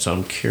it yet, so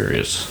I'm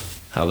curious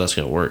how that's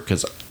gonna work.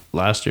 Because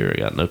last year I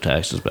got no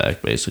taxes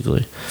back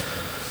basically,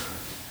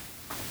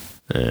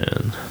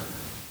 and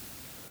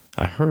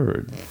I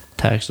heard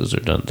taxes are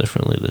done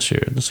differently this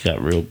year. This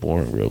got real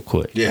boring real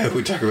quick. Yeah,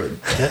 we talk about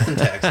death and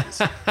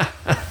taxes.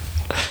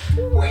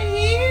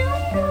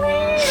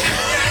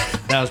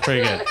 That was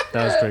pretty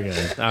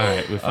good. All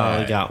right, we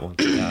finally got one.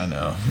 I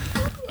know.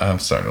 I'm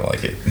starting to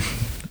like it.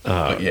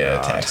 But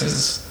yeah,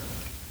 taxes.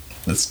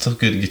 It's still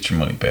good to get your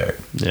money back.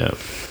 Yeah.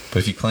 But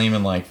if you claim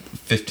in like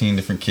 15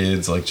 different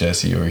kids, like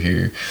Jesse over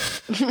here,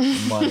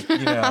 like, you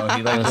know,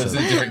 he like lives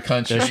in different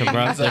countries.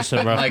 There's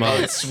some rough like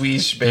months.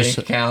 Swedish bank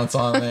accounts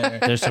on there.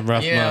 There's some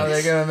rough You know,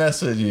 months. they're gonna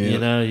mess with you. You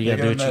know, you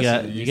gotta do what you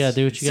got. You gotta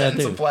do what you gotta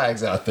Setting some do.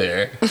 flags out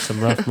there.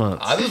 Some rough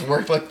months. I just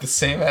worked like the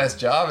same ass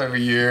job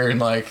every year, and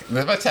like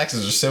my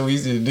taxes are so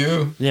easy to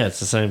do. Yeah, it's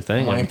the same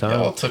thing every Like,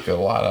 y'all time. took a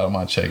lot out of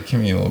my check.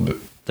 Give me a little bit.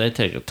 They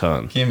take a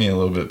ton. Give me a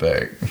little bit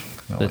back.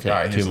 I'm They like, take all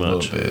right, too here's much.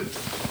 a little bit.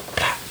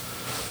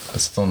 But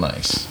still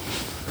nice.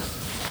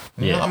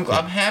 You know, Yeah.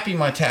 I'm happy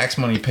my tax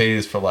money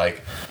pays for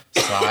like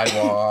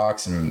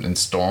sidewalks and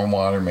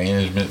stormwater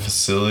management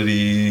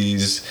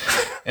facilities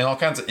and all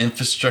kinds of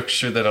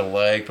infrastructure that I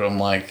like. But I'm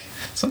like,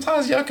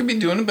 sometimes y'all could be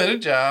doing a better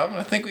job. And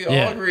I think we all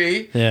Yeah.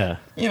 agree. Yeah.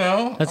 You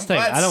know, That's the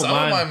I'm thing. glad I don't some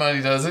mind- of my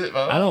money does it.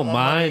 But I don't want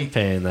my money mind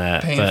paying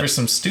that. paying but for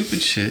some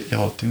stupid shit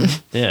y'all do.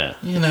 yeah,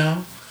 You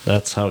know,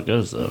 that's how it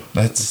goes though.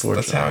 that's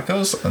how it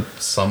goes.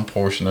 Some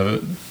portion of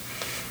it,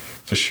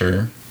 for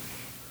sure.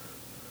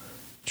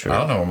 True. I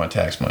don't know where my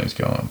tax money's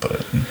going,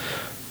 but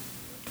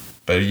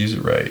better use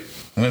it right.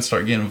 I'm gonna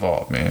start getting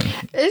involved, man.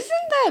 Isn't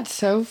that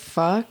so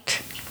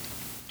fucked?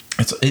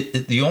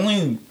 They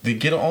only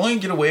get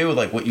away with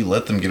like what you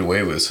let them get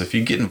away with. So if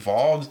you get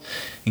involved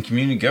in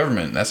community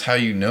government, that's how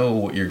you know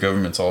what your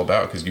government's all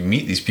about, because you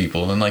meet these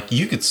people and like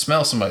you could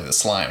smell somebody that's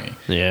slimy.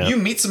 Yeah. You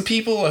meet some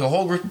people, like a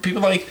whole group of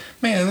people, like,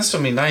 man, this so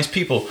many nice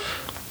people,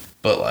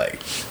 but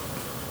like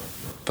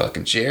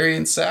fucking Jerry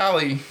and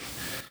Sally,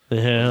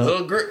 Yeah.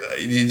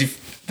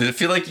 did it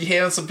feel like you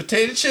had some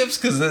potato chips?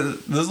 Because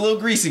there's a little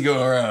greasy going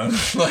around.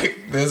 Like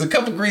there's a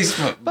couple grease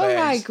bags. But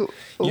like, You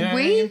know what I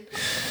we mean?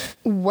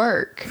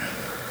 work,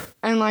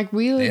 and like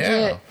we legit,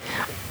 Yeah.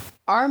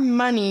 our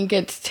money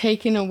gets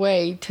taken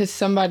away to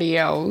somebody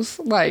else.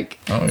 Like,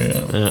 Oh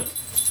yeah. Yeah.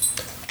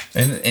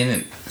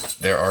 And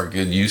there are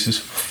good uses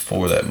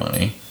for that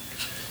money.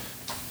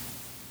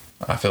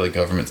 I feel like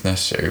government's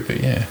necessary, but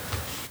yeah.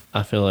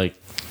 I feel like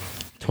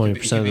 20%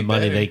 of the be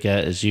money better. they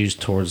get is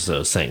used towards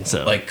those things.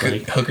 So Like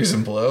hookers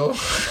and blow.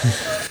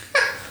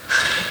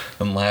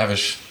 And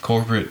lavish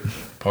corporate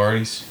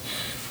parties.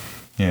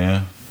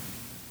 Yeah,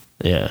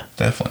 yeah,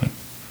 definitely.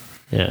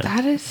 yeah,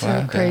 that is so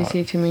Without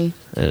crazy to me.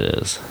 it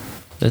is.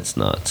 It's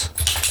nuts.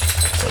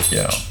 It's like,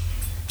 yo.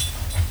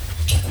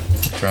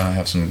 I'm trying to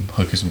have some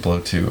hookers and blow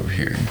too over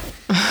here.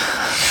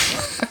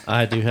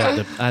 I do have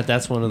the.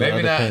 That's one of the Maybe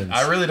other not. pins.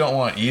 I really don't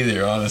want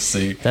either,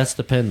 honestly. That's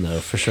the pin though,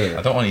 for sure.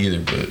 I don't want either,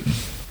 but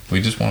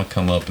we just want to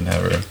come up and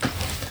have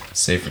a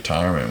safe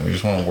retirement. We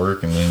just want to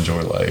work and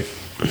enjoy life.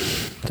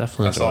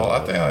 Definitely. That's all. I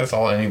think that's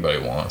all anybody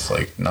wants.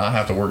 Like, not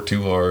have to work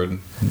too hard,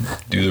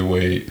 do their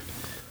weight,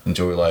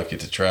 enjoy life, get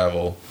to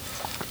travel.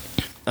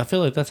 I feel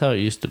like that's how it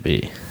used to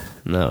be.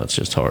 No, it's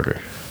just harder.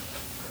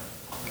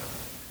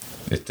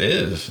 It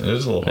is. It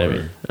is a little Maybe.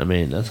 harder. I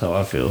mean, that's how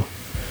I feel.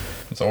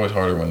 It's always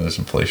harder when there's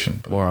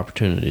inflation. But More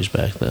opportunities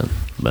back then,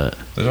 but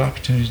there's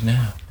opportunities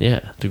now.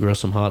 yeah, to grow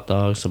some hot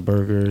dogs, some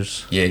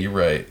burgers. Yeah, you're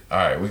right. All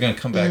right, we're gonna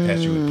come back at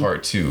you with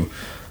part 2.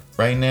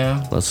 Right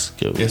now, Let's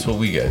go. guess what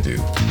we gotta do?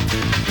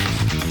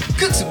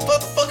 Cook some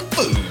motherfucking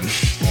food.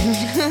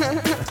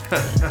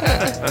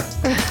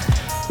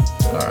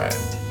 All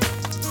right.